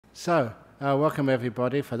Welcome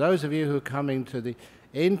everybody. For those of you who are coming to the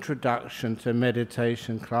Introduction to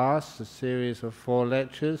Meditation class, a series of 4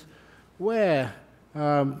 lectures where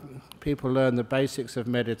people learn the basics of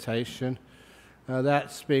meditation.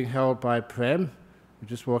 That's being held by Prem, who's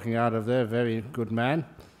just walking out of there, a very good man.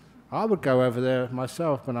 I would go over there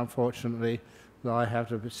myself, but unfortunately I have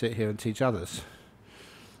to sit here and teach others.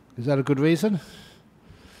 Is that a good reason?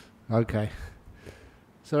 Okay.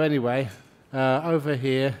 So anyway, over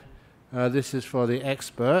here, this is for the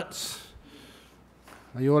experts.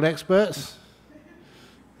 Are you all experts?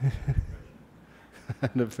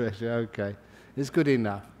 Under pressure, okay. It's good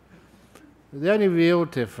enough. The only real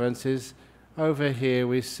difference is over here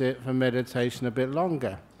we sit for meditation a bit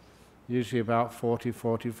longer, usually about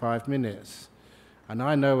 40-45 minutes. And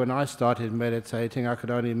I know when I started meditating, I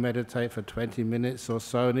could only meditate for 20 minutes or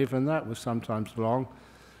so, and even that was sometimes long.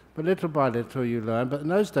 But little by little you learn. But in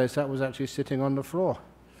those days, that was actually sitting on the floor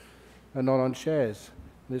and not on chairs.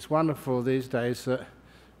 And it's wonderful these days that,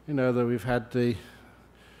 that we've had the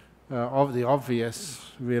obvious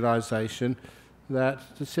realization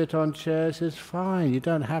that to sit on chairs is fine. You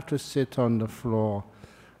don't have to sit on the floor,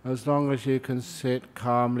 as long as you can sit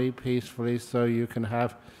calmly, peacefully, so you can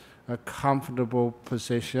have a comfortable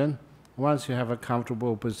position. Once you have a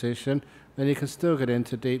comfortable position, then you can still get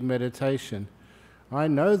into deep meditation. I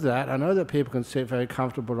know that people can sit very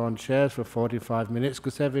comfortable on chairs for 45 minutes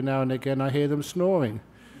because every now and again I hear them snoring.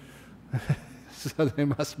 So they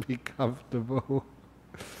must be comfortable.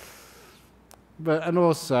 And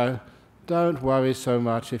also, don't worry so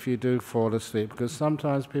much if you do fall asleep, because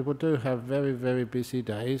sometimes people do have very, very busy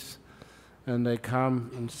days and they come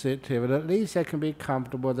and sit here, but at least they can be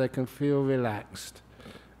comfortable, they can feel relaxed.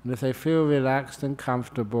 And if they feel relaxed and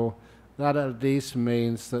comfortable, that at least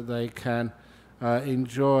means that they can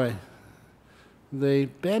enjoy the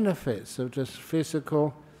benefits of just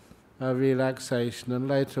physical relaxation and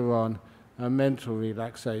later on mental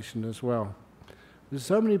relaxation as well. There's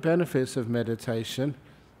so many benefits of meditation,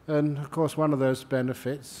 and of course one of those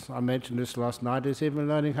benefits, I mentioned this last night, is even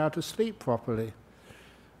learning how to sleep properly.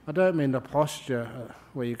 I don't mean the posture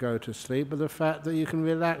where you go to sleep, but the fact that you can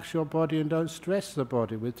relax your body and don't stress the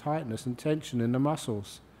body with tightness and tension in the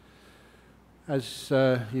muscles. As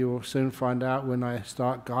you will soon find out when I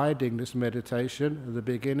start guiding this meditation at the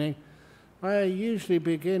beginning, I usually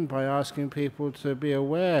begin by asking people to be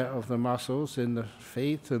aware of the muscles in the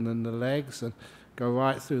feet and in the legs and go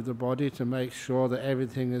right through the body to make sure that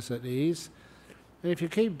everything is at ease. And if you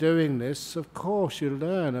keep doing this, of course you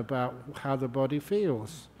learn about how the body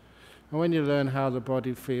feels. And when you learn how the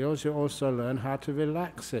body feels, you also learn how to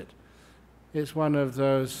relax it. It's one of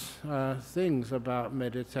those things about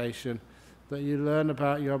meditation, that you learn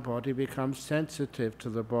about your body, become sensitive to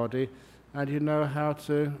the body, and you know how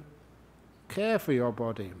to care for your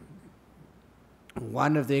body.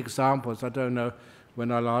 One of the examples, I don't know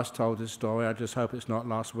when I last told this story, I just hope it's not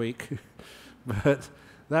last week, but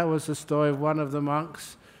that was the story of one of the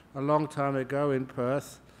monks a long time ago in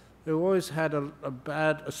Perth, who always had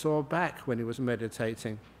a sore back when he was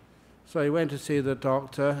meditating. So he went to see the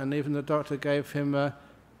doctor, and even the doctor gave him a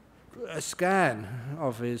scan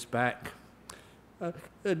of his back.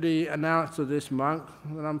 And he announced to this monk,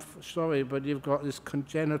 and I'm sorry, but you've got this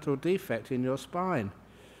congenital defect in your spine.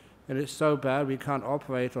 And it's so bad we can't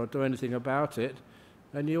operate or do anything about it.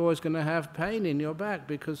 And you're always going to have pain in your back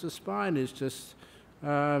because the spine is just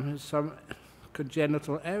some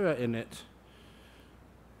congenital error in it.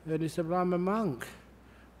 And he said, well, I'm a monk.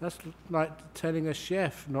 That's like telling a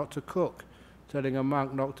chef not to cook, telling a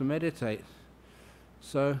monk not to meditate.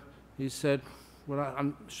 So he said, well,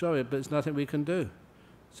 I'm sorry, but there's nothing we can do,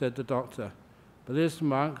 said the doctor. But this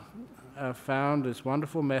monk found this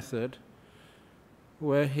wonderful method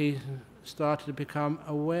where he started to become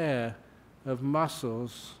aware of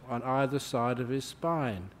muscles on either side of his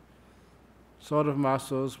spine. Sort of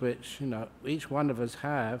muscles which, each one of us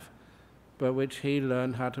have, but which he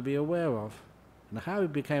learned how to be aware of. And how he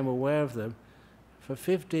became aware of them, for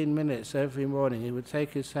 15 minutes every morning, he would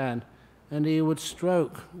take his hand and he would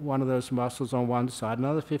stroke one of those muscles on one side,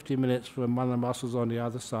 another 50 minutes from one of the muscles on the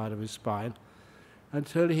other side of his spine,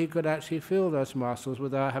 until he could actually feel those muscles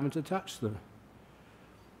without having to touch them.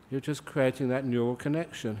 He was just creating that neural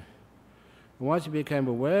connection. And once he became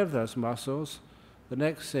aware of those muscles, the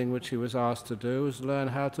next thing which he was asked to do was learn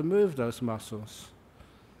how to move those muscles.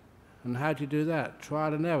 And how do you do that?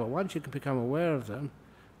 Trial and error. Once you can become aware of them,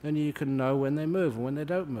 then you can know when they move and when they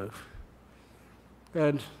don't move.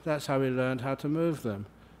 And that's how he learned how to move them.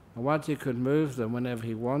 And once he could move them whenever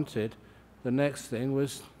he wanted, the next thing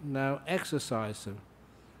was now exercise them.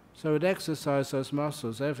 So we'd exercise those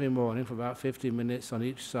muscles every morning for about 50 minutes on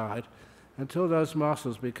each side until those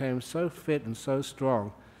muscles became so fit and so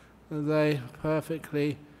strong that they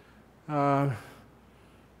perfectly they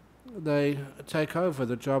take over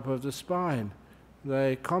the job of the spine.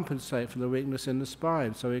 They compensate for the weakness in the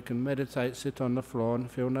spine, so we can meditate, sit on the floor and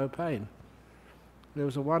feel no pain. There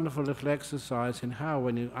was a wonderful little exercise in how,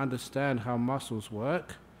 when you understand how muscles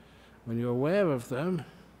work, when you're aware of them,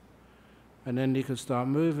 and then you can start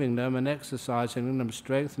moving them and exercising them,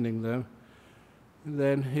 strengthening them,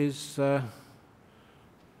 then his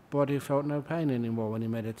body felt no pain anymore when he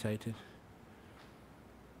meditated.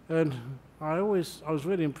 And I was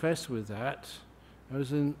really impressed with that. I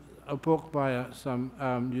was in a book by some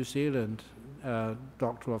New Zealand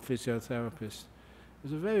doctor or physiotherapist. It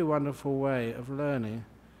was a very wonderful way of learning,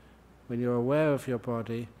 when you're aware of your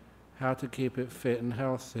body, how to keep it fit and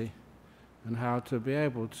healthy, and how to be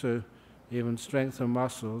able to even strengthen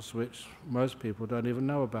muscles which most people don't even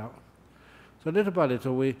know about. So little by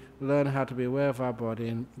little we learn how to be aware of our body,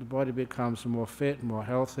 and the body becomes more fit, more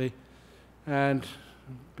healthy, and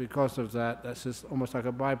because of that, that's just almost like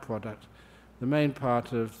a byproduct. The main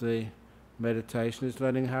part of the meditation is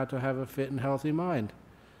learning how to have a fit and healthy mind.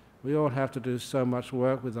 We all have to do so much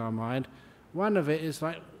work with our mind. One of it is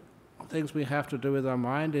like things we have to do with our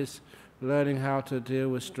mind is learning how to deal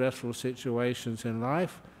with stressful situations in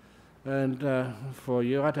life. And for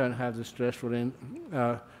you, I don't have the stressful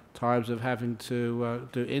times of having to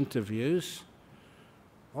do interviews.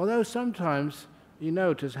 Although sometimes you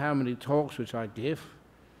notice how many talks which I give.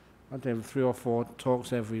 I do 3 or 4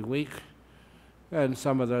 talks every week. And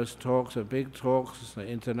some of those talks are big talks, they're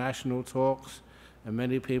international talks, and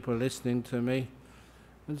many people listening to me.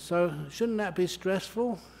 And so, shouldn't that be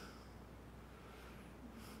stressful?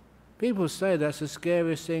 People say that's the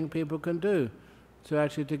scariest thing people can do,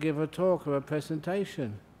 to give a talk or a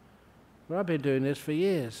presentation. Well, I've been doing this for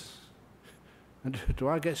years. And do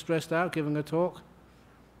I get stressed out giving a talk?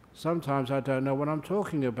 Sometimes I don't know what I'm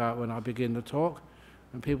talking about when I begin the talk,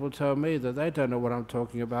 and people tell me that they don't know what I'm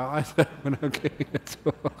talking about either when I'm giving a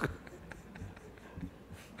talk.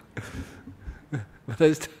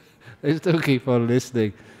 But they still keep on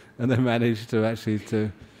listening, and they manage to actually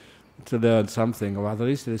to learn something or other. At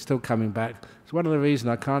least they're still coming back. It's one of the reasons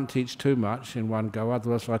I can't teach too much in one go,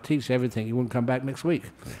 otherwise if I teach everything, you wouldn't come back next week.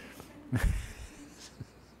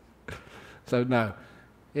 So no,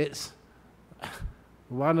 it's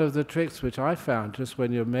one of the tricks which I found, just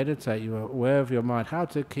when you meditate, you're aware of your mind, how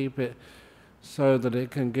to keep it so that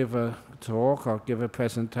it can give a talk or give a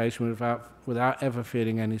presentation without ever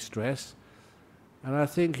feeling any stress. And I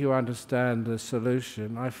think you understand the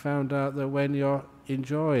solution. I found out that when you're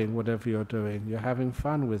enjoying whatever you're doing, you're having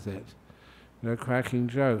fun with it, you're cracking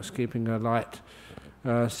jokes, keeping a light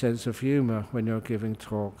sense of humor when you're giving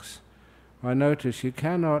talks. I notice you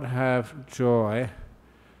cannot have joy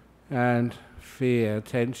and fear,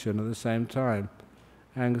 tension at the same time.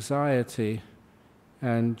 Anxiety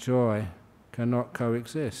and joy cannot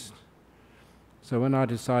coexist. So when I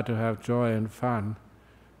decide to have joy and fun,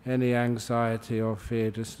 any anxiety or fear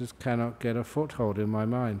just cannot get a foothold in my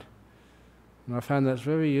mind. And I found that's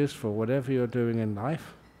very useful, whatever you're doing in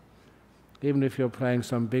life. Even if you're playing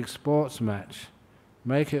some big sports match,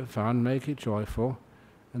 make it fun, make it joyful,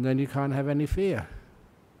 and then you can't have any fear.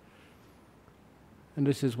 And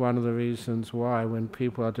this is one of the reasons why when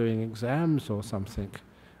people are doing exams or something,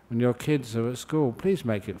 when your kids are at school, please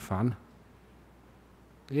make it fun.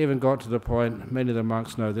 It even got to the point, many of the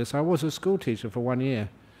monks know this, I was a school teacher for 1 year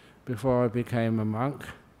before I became a monk.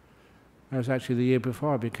 It was actually the year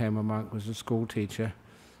before I became a monk, was a school teacher.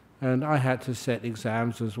 And I had to set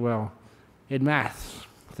exams as well, in maths,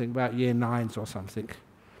 I think about year 9s or something.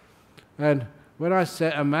 And when I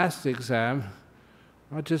set a maths exam,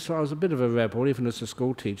 I was a bit of a rebel, even as a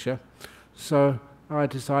school teacher, so I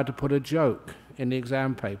decided to put a joke in the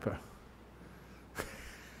exam paper.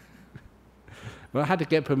 But I had to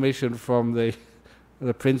get permission from the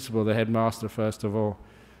principal, the headmaster, first of all.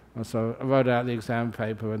 And so I wrote out the exam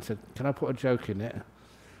paper and said, can I put a joke in it?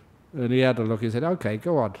 And he had a look, he said, okay,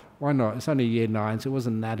 go on, why not? It's only year 9, so it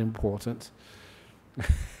wasn't that important.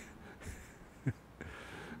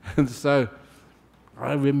 And so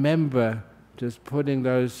I remember just putting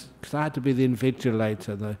those, because I had to be the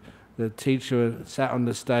invigilator, the teacher sat on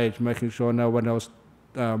the stage making sure no one else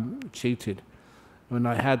cheated. When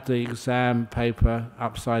I had the exam paper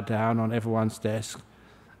upside down on everyone's desk,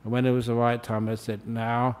 and when it was the right time, I said,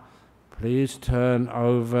 now, please turn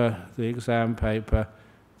over the exam paper.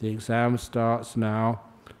 The exam starts now.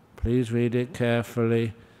 Please read it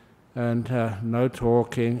carefully, and no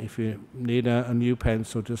talking. If you need a new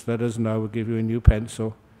pencil, just let us know. We'll give you a new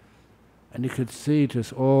pencil. And you could see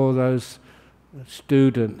just all those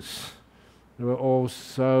students, they were all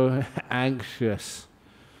so anxious.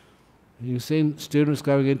 You've seen students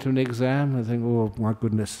going into an exam and think, oh my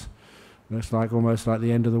goodness, it's like almost like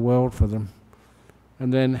the end of the world for them.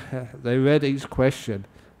 And then they read each question,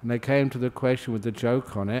 and they came to the question with the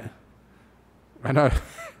joke on it. And I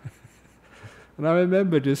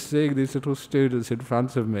remember just seeing these little students in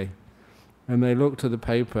front of me, and they looked at the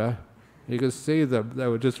paper. You could see them; they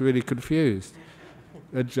were just really confused.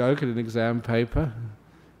 A joke in an exam paper,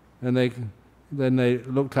 and then they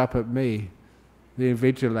looked up at me, the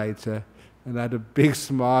invigilator, and I had a big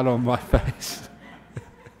smile on my face.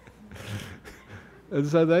 And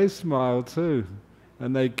so they smiled too,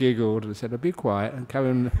 and they giggled and said, "Oh, be quiet and carry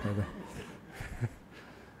on."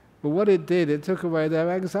 But what it did, it took away their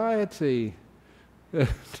anxiety.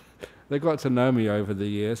 They got to know me over the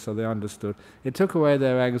years, so they understood. It took away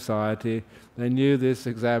their anxiety. They knew this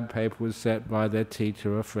exam paper was set by their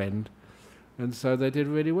teacher or friend, and so they did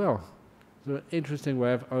really well. It's an interesting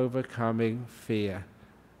way of overcoming fear,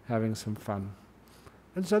 having some fun.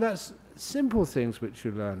 And so that's simple things which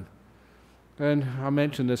you learn. And I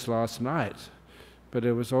mentioned this last night, but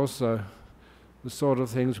it was also the sort of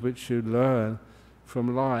things which you learn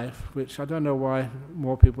from life, which I don't know why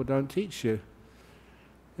more people don't teach you.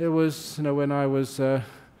 It was, when I was at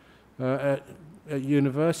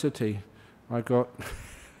university, I got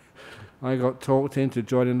talked into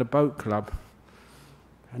joining the boat club,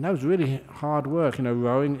 and that was really hard work,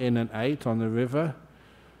 rowing in an 8 on the river.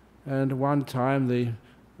 And one time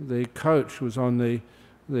the coach was on the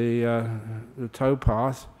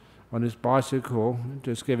towpath on his bicycle,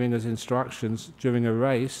 just giving us instructions during a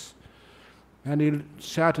race, and he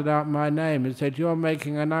shouted out my name and said, "You're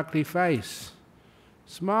making an ugly face.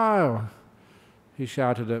 Smile," he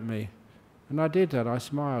shouted at me. And I did that. I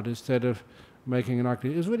smiled instead of making an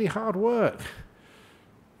ugly. It was really hard work.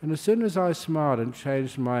 And as soon as I smiled and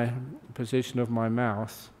changed my position of my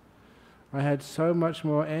mouth, I had so much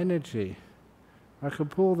more energy. I could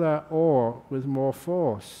pull that oar with more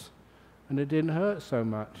force, and it didn't hurt so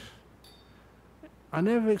much. I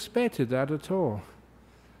never expected that at all.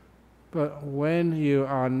 But when you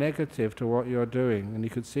are negative to what you're doing, and you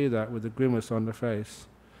could see that with the grimace on the face,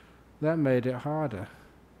 that made it harder.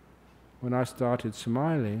 When I started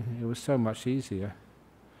smiling, it was so much easier.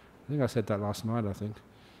 I think I said that last night,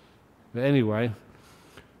 But anyway,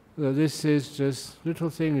 this is just little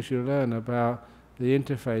things you learn about the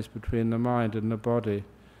interface between the mind and the body.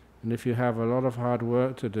 And if you have a lot of hard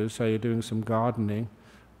work to do, say you're doing some gardening,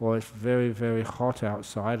 or it's very, very hot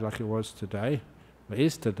outside like it was today, or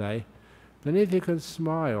is today, then if you can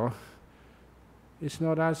smile, it's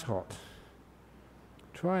not as hot.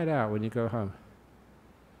 Try it out when you go home.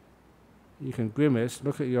 You can grimace,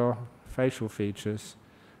 look at your facial features,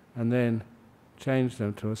 and then change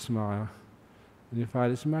them to a smile, and you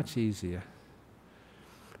find it's much easier.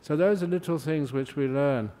 So those are little things which we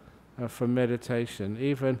learn from meditation.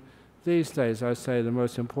 Even these days, I say the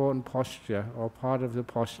most important posture, or part of the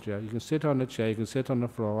posture, you can sit on a chair, you can sit on the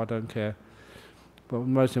floor, I don't care, but the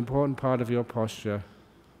most important part of your posture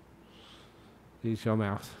is your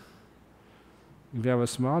mouth. If you have a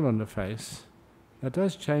smile on the face, that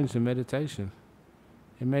does change the meditation.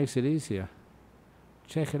 It makes it easier.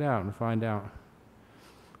 Check it out and find out.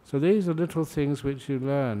 So these are little things which you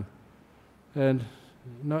learn. And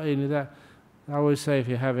not only that, I always say if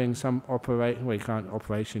you're having some operation, well, you can't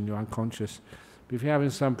operation, you're unconscious, but if you're having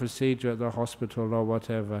some procedure at the hospital or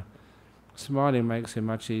whatever, smiling makes it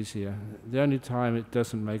much easier. The only time it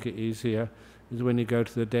doesn't make it easier is when you go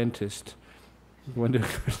to the dentist. When you go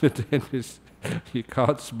to the dentist, you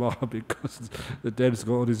can't smile because the dentist's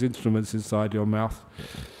got all these instruments inside your mouth.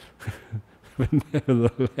 But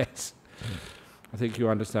nevertheless, I think you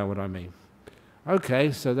understand what I mean.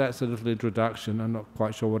 Okay, so that's a little introduction. I'm not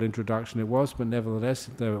quite sure what introduction it was, but nevertheless,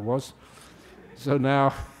 there it was. So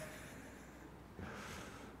now,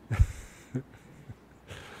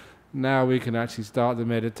 now we can actually start the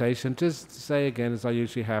meditation. Just say again, as I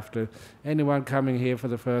usually have to, anyone coming here for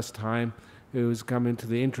the first time who's coming to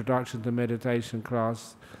the Introduction to Meditation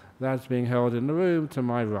class, that's being held in the room to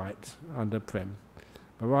my right, under Prem.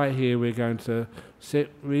 But right here we're going to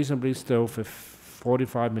sit reasonably still for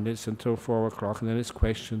 45 minutes until 4 o'clock, and then it's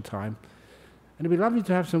question time. And it'd be lovely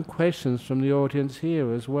to have some questions from the audience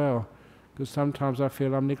here as well, because sometimes I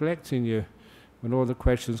feel I'm neglecting you when all the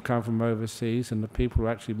questions come from overseas and the people who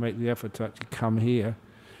actually make the effort to actually come here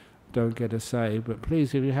don't get a say. But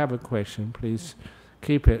please, if you have a question, please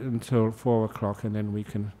keep it until 4 o'clock, and then we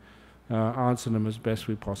can answer them as best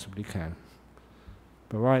we possibly can.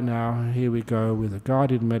 But right now, here we go with a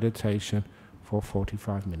guided meditation for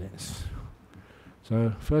 45 minutes.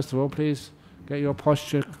 So first of all, please get your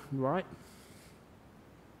posture right.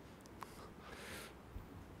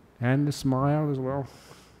 And the smile as well.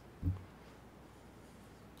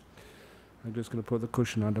 I'm just going to put the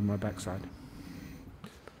cushion under my backside.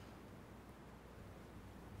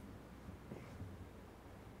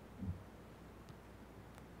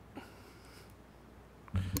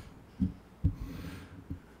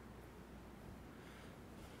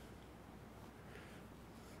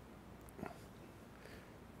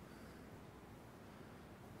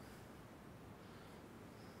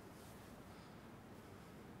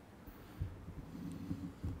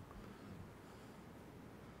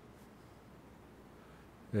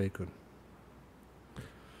 Very good.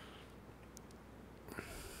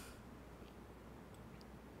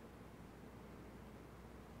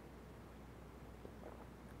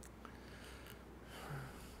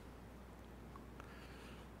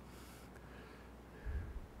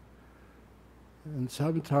 And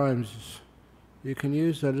sometimes you can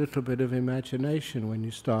use a little bit of imagination when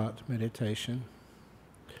you start meditation.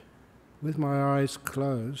 With my eyes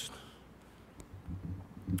closed,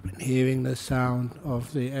 hearing the sound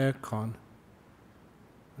of the aircon,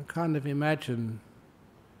 I kind of imagine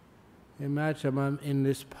I'm in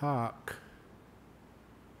this park,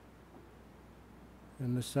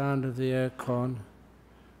 and the sound of the aircon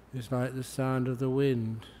is like the sound of the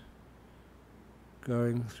wind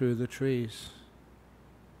going through the trees,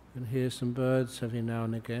 and hear some birds every now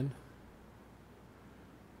and again.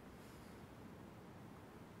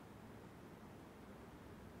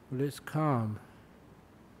 Well, it's calm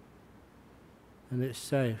and it's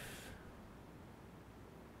safe.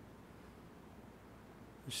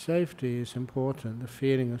 Safety is important, the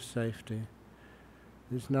feeling of safety.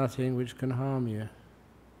 There's nothing which can harm you.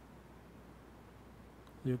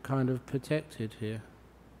 You're kind of protected here.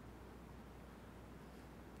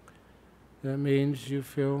 That means you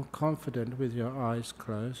feel confident with your eyes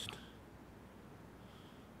closed.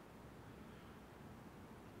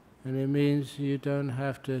 And it means you don't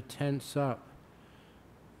have to tense up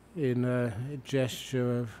in a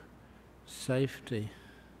gesture of safety.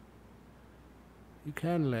 You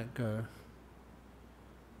can let go,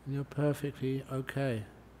 and you're perfectly okay.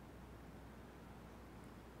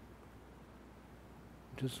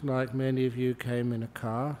 Just like many of you came in a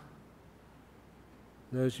car,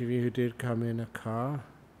 those of you who did come in a car,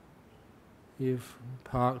 you've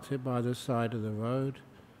parked it by the side of the road,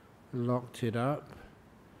 locked it up,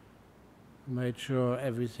 made sure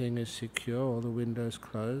everything is secure, all the windows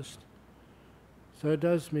closed. So it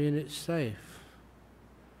does mean it's safe.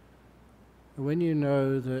 When you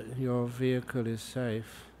know that your vehicle is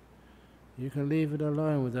safe, you can leave it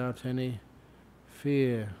alone without any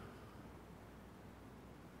fear.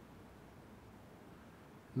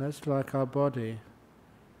 And that's like our body.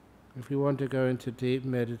 If we want to go into deep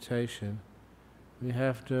meditation, we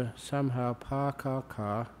have to somehow park our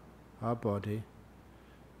car, our body,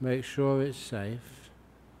 make sure it's safe,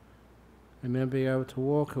 and then be able to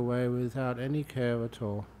walk away without any care at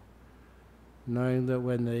all, knowing that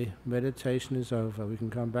when the meditation is over, we can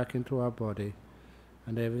come back into our body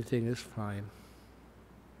and everything is fine.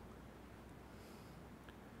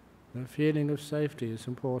 The feeling of safety is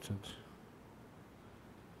important.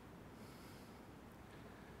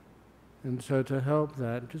 And so to help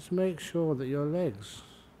that, just make sure that your legs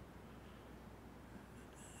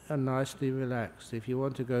are nicely relaxed. If you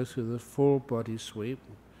want to go through the full body sweep,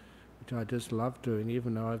 which I just love doing,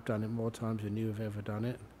 even though I've done it more times than you have ever done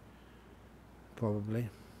it, probably.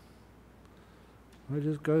 I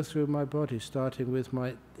just go through my body, starting with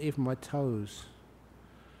even my toes.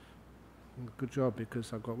 Good job,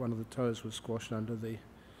 because I've got one of the toes was squashed under the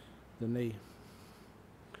knee.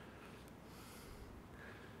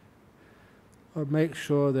 I'll make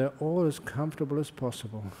sure they're all as comfortable as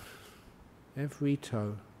possible. Every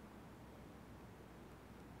toe.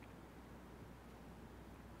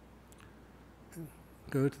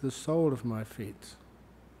 Go to the sole of my feet.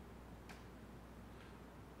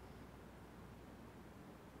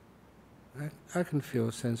 I can feel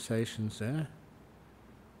sensations there.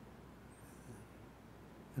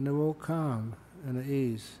 And they're all calm and at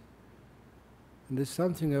ease. And there's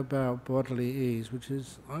something about bodily ease which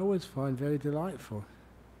I always find very delightful.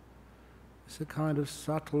 It's a kind of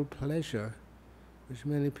subtle pleasure which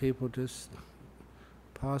many people just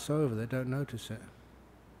pass over, they don't notice it.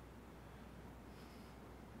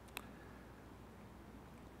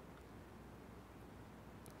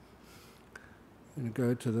 I'm going to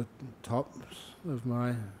go to the tops of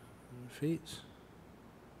my feet.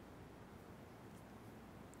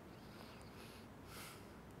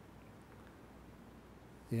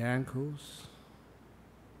 The ankles.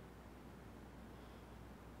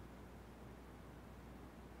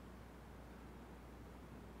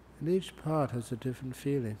 And each part has a different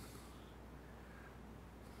feeling.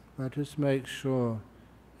 But just make sure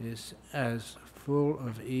it's as full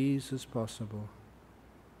of ease as possible.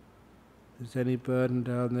 If there's any burden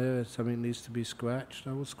down there, if something needs to be scratched,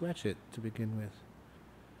 I will scratch it to begin with.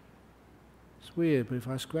 It's weird, but if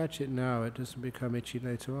I scratch it now, it doesn't become itchy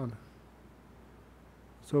later on.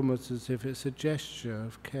 It's almost as if it's a gesture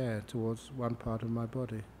of care towards one part of my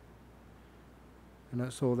body. And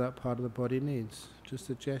that's all that part of the body needs, just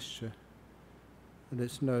a gesture. And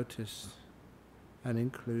it's noticed and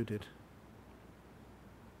included.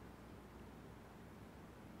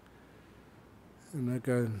 And I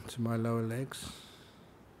go to my lower legs.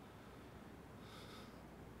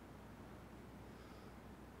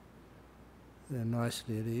 They're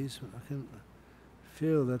nicely at ease, but I can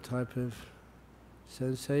feel the type of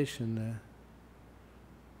sensation there.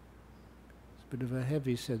 It's a bit of a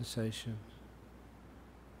heavy sensation.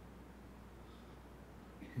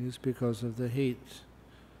 It's because of the heat.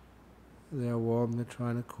 They are warm, they're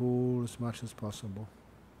trying to cool as much as possible.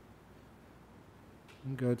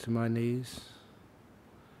 And go to my knees.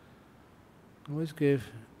 Always give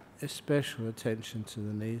especial attention to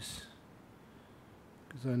the knees,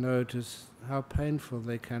 because I notice how painful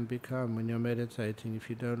they can become when you're meditating if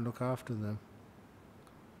you don't look after them.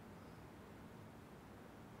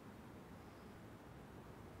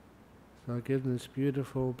 So I give them this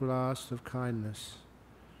beautiful blast of kindness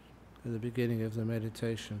at the beginning of the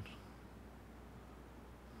meditation.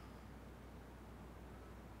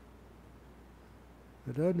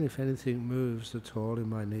 But only if anything moves at all in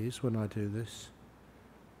my knees when I do this.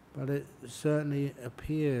 But it certainly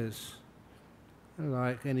appears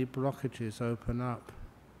like any blockages open up,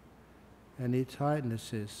 any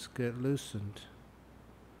tightnesses get loosened,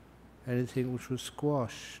 anything which was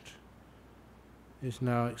squashed is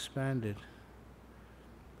now expanded.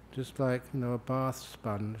 Just like, a bath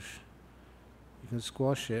sponge. You can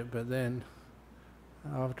squash it, but then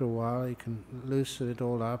after a while you can loosen it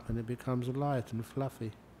all up and it becomes light and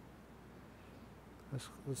fluffy. That's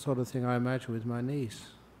the sort of thing I imagine with my knees.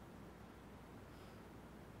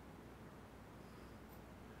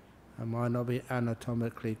 It might not be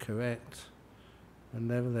anatomically correct, but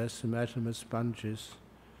nevertheless imagine them as sponges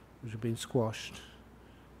which have been squashed,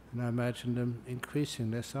 and I imagine them increasing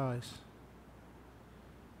their size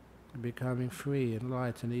and becoming free and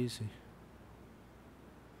light and easy.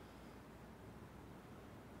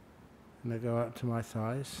 And I go up to my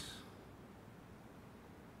thighs.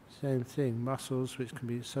 Same thing, muscles which can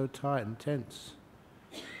be so tight and tense,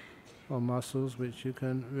 or muscles which you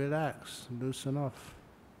can relax and loosen off.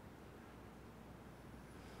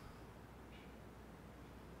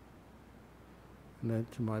 And then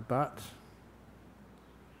to my butt.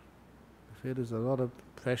 I feel there's a lot of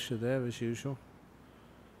pressure there as usual.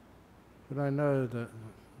 But I know that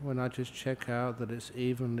when I just check out that it's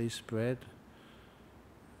evenly spread,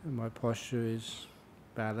 and my posture is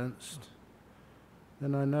balanced,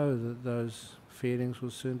 then I know that those feelings will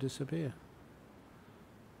soon disappear.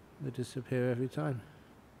 They disappear every time,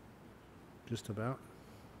 just about.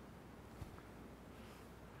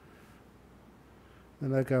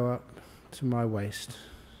 Then I go up to my waist.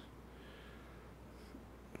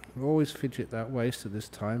 I always fidget that waist at this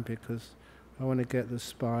time because I want to get the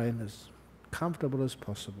spine as comfortable as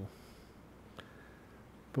possible.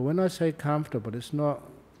 But when I say comfortable, it's not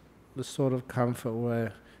the sort of comfort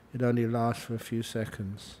where it only lasts for a few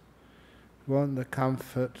seconds. You want the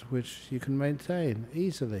comfort which you can maintain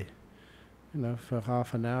easily, for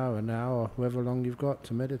half an hour, or however long you've got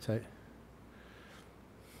to meditate.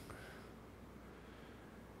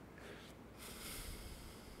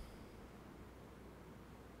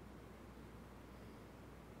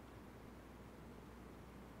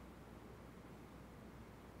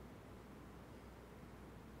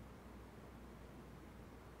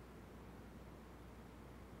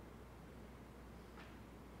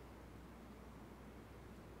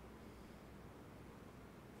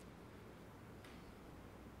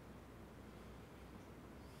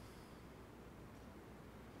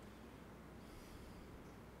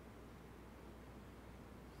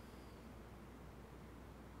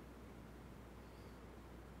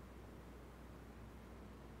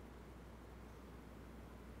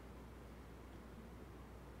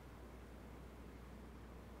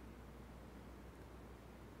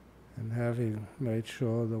 And having made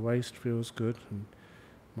sure the waist feels good and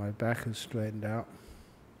my back is straightened out,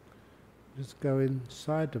 just go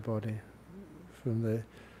inside the body, from the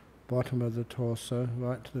bottom of the torso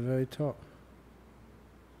right to the very top.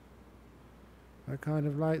 I kind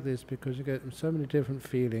of like this because you get so many different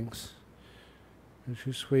feelings as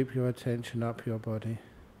you sweep your attention up your body.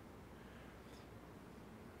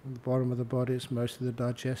 At the bottom of the body it's mostly the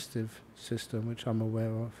digestive system, which I'm aware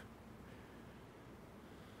of.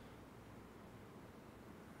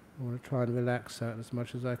 I want to try and relax that as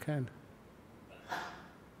much as I can.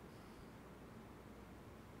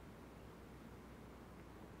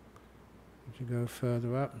 As you go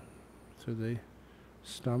further up through the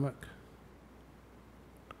stomach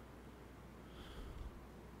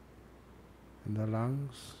and the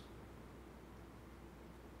lungs.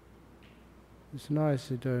 It's nice,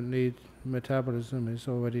 you don't need, metabolism is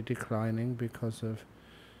already declining because of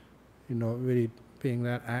you're not really being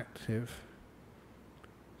that active.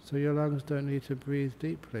 So your lungs don't need to breathe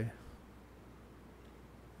deeply.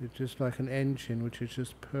 It's just like an engine which is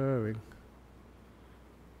just purring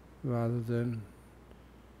rather than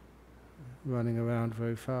running around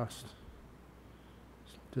very fast.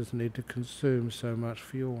 It doesn't need to consume so much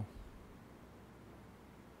fuel.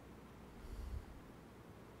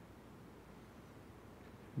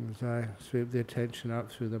 As I sweep the attention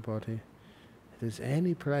up through the body, if there's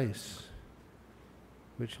any place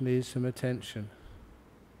which needs some attention,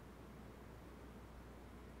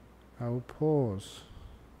 I will pause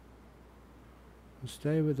and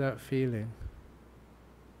stay with that feeling.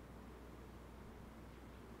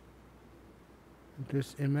 And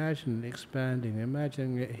just imagine it expanding,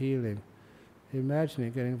 imagine it healing, imagine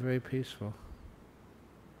it getting very peaceful.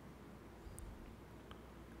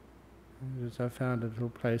 As I found a little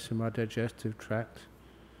place in my digestive tract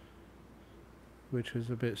which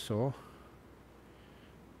was a bit sore.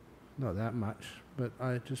 Not that much, but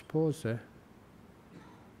I just paused there.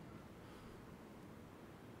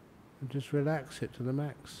 And just relax it to the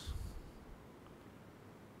max.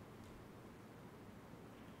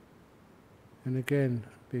 And again,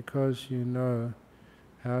 because you know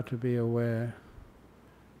how to be aware,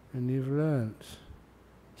 and you've learnt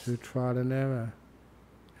through trial and error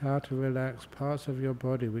how to relax parts of your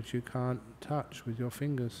body which you can't touch with your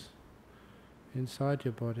fingers inside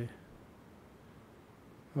your body.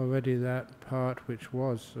 Already that part which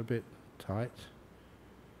was a bit tight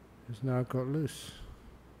has now got loose.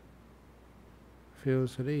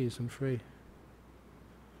 Feels at ease and free.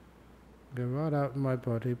 Go right up my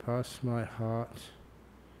body, past my heart,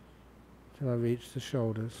 till I reach the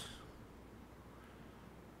shoulders.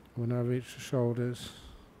 When I reach the shoulders,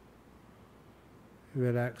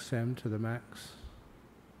 relax them to the max.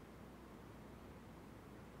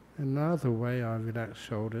 Another way I relax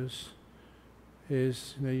shoulders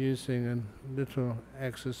is using a little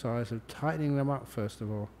exercise of tightening them up first of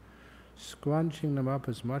all, scrunching them up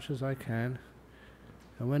as much as I can,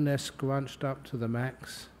 and when they're scrunched up to the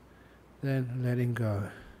max, then letting go,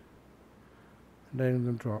 letting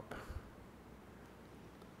them drop.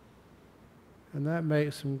 And that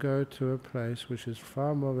makes them go to a place which is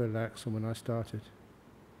far more relaxed than when I started.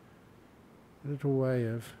 A little way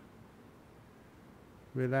of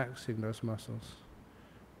relaxing those muscles,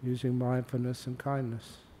 using mindfulness and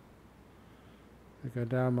kindness. I go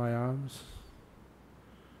down my arms,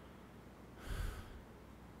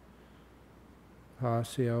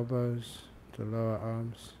 past the elbows to lower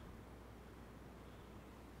arms,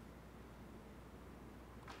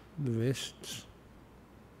 the wrists,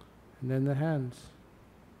 and then the hands.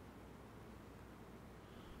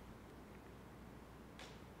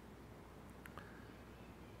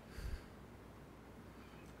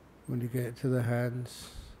 When you get to the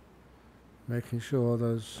hands, making sure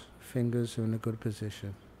those fingers are in a good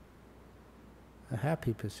position, a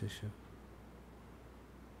happy position.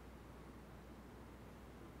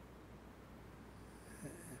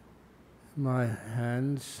 My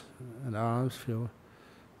hands and arms feel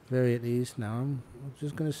very at ease now. I'm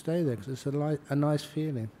just going to stay there because it's a nice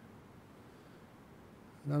feeling.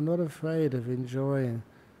 And I'm not afraid of enjoying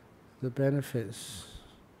the benefits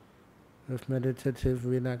of meditative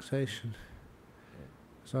relaxation.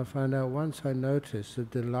 So I find out once I notice the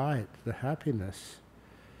delight, the happiness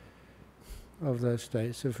of those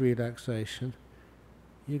states of relaxation,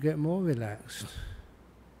 you get more relaxed.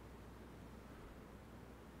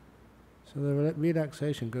 So the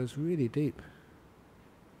relaxation goes really deep.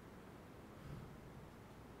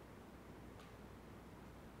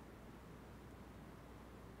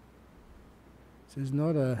 This is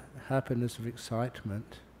not a happiness of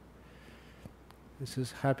excitement. This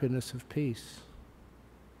is happiness of peace.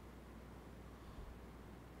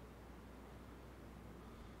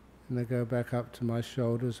 And I go back up to my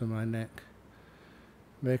shoulders and my neck,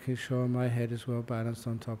 making sure my head is well balanced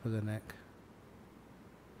on top of the neck.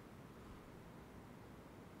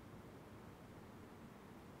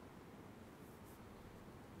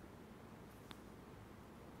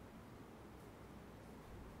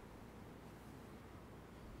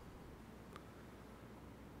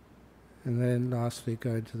 And then lastly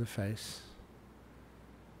going to the face,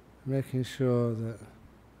 making sure that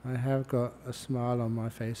I have got a smile on my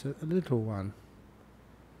face, a little one.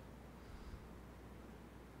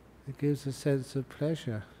 It gives a sense of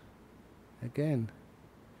pleasure, again,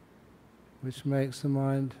 which makes the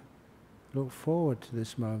mind look forward to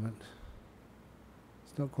this moment.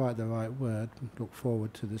 It's not quite the right word, look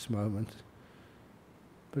forward to this moment,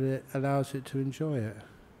 but it allows it to enjoy it.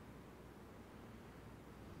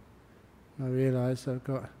 I realise I've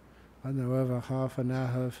got, I don't know, over half an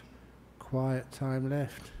hour of quiet time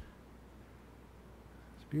left.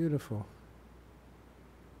 It's beautiful.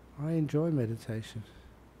 I enjoy meditation.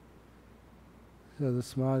 So the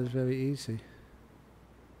smile is very easy.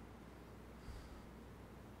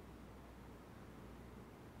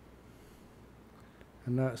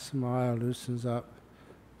 And that smile loosens up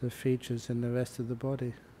the features in the rest of the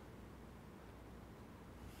body.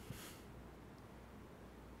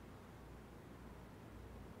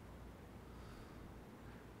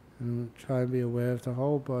 And try and be aware of the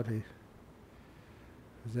whole body.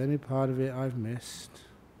 If there's any part of it I've missed,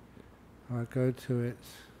 I go to it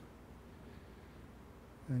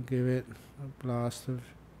and give it a blast of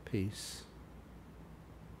peace.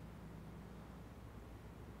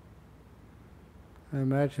 I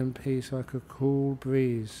imagine peace like a cool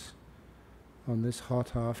breeze on this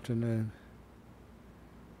hot afternoon.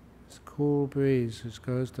 This cool breeze which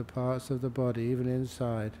goes to parts of the body, even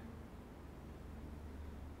inside.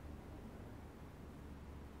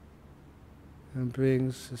 And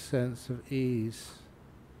brings a sense of ease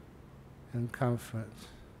and comfort.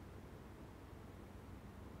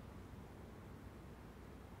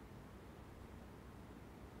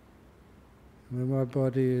 When my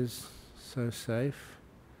body is so safe,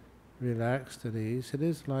 relaxed, at ease, it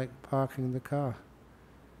is like parking the car.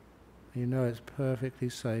 You know it's perfectly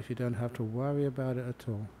safe, you don't have to worry about it at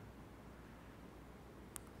all.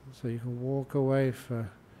 So you can walk away for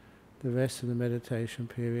the rest of the meditation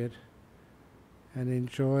period and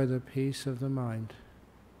enjoy the peace of the mind.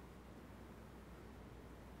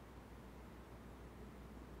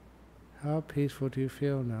 How peaceful do you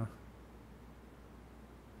feel now?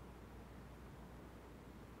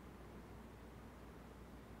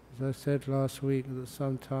 As I said last week, that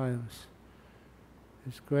sometimes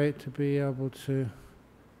it's great to be able to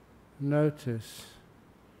notice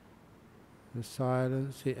the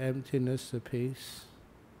silence, the emptiness, the peace.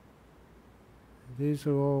 These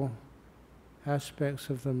are all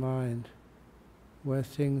aspects of the mind where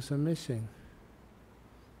things are missing.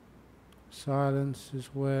 Silence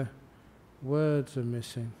is where words are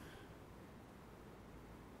missing.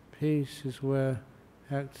 Peace is where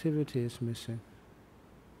activity is missing.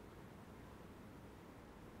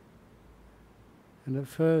 And at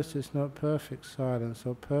first it's not perfect silence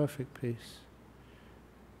or perfect peace.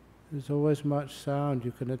 There's always much sound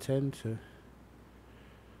you can attend to.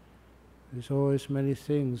 There's always many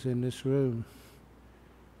things in this room.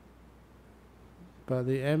 But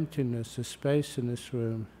the emptiness, the space in this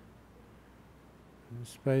room, the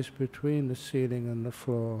space between the ceiling and the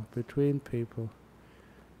floor, between people,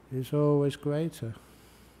 is always greater.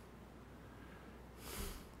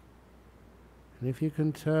 And if you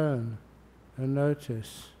can turn and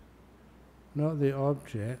notice not the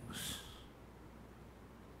objects,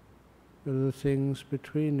 but the things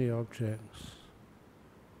between the objects,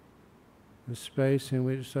 the space in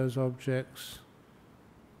which those objects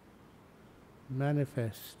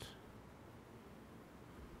manifest,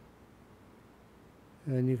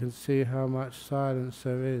 and you can see how much silence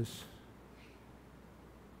there is,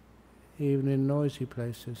 even in noisy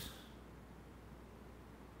places.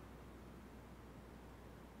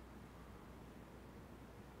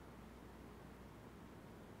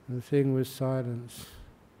 The thing with silence,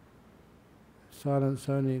 silence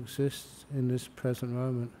only exists in this present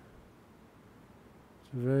moment.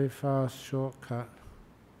 It's a very fast shortcut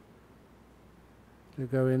to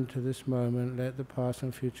go into this moment, let the past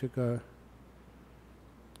and future go,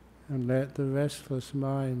 and let the restless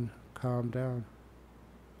mind calm down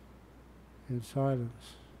in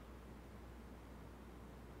silence.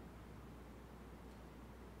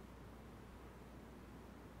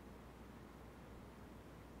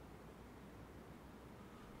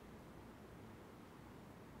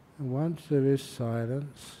 And once there is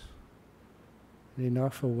silence,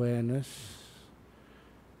 enough awareness,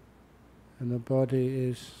 and the body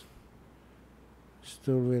is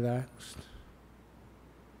still relaxed,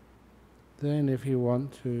 then if you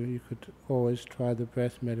want to, you could always try the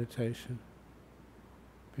breath meditation.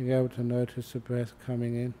 Being able to notice the breath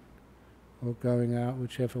coming in or going out,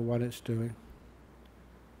 whichever one it's doing.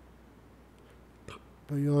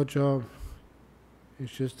 But your job is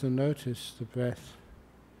just to notice the breath,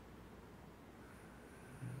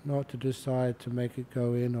 not to decide to make it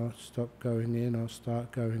go in or stop going in or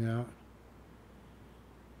start going out.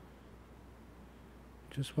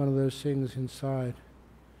 Just one of those things inside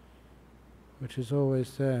which is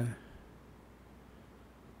always there.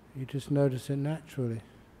 You just notice it naturally.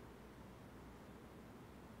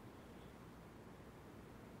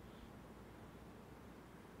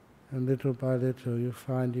 And little by little you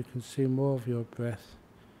find you can see more of your breath,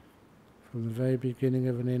 from the very beginning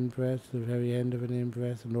of an in-breath to the very end of an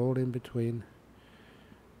in-breath, and all in between.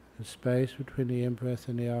 The space between the in-breath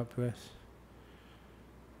and the out-breath.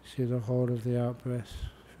 See the whole of the out-breath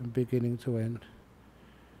from beginning to end.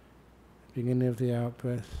 Beginning of the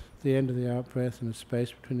out-breath, the end of the out-breath, and the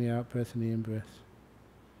space between the out-breath and the in-breath.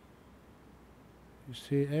 You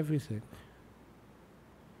see everything.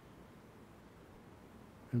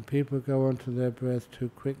 When people go onto their breath too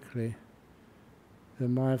quickly, their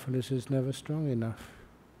mindfulness is never strong enough.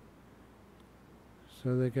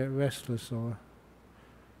 So they get restless or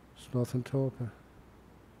sloth and torpor.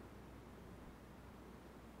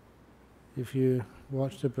 If you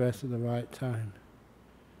watch the breath at the right time,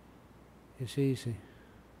 it's easy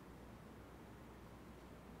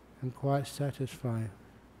and quite satisfying.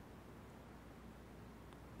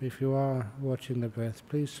 If you are watching the breath,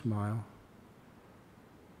 please smile.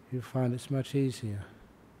 You'll find it's much easier.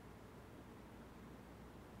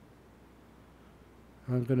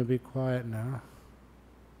 I'm going to be quiet now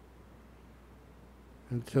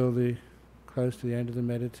until close to the end of the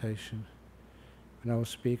meditation, and I will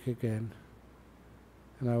speak again,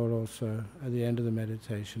 and I will also, at the end of the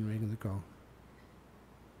meditation, ring the gong.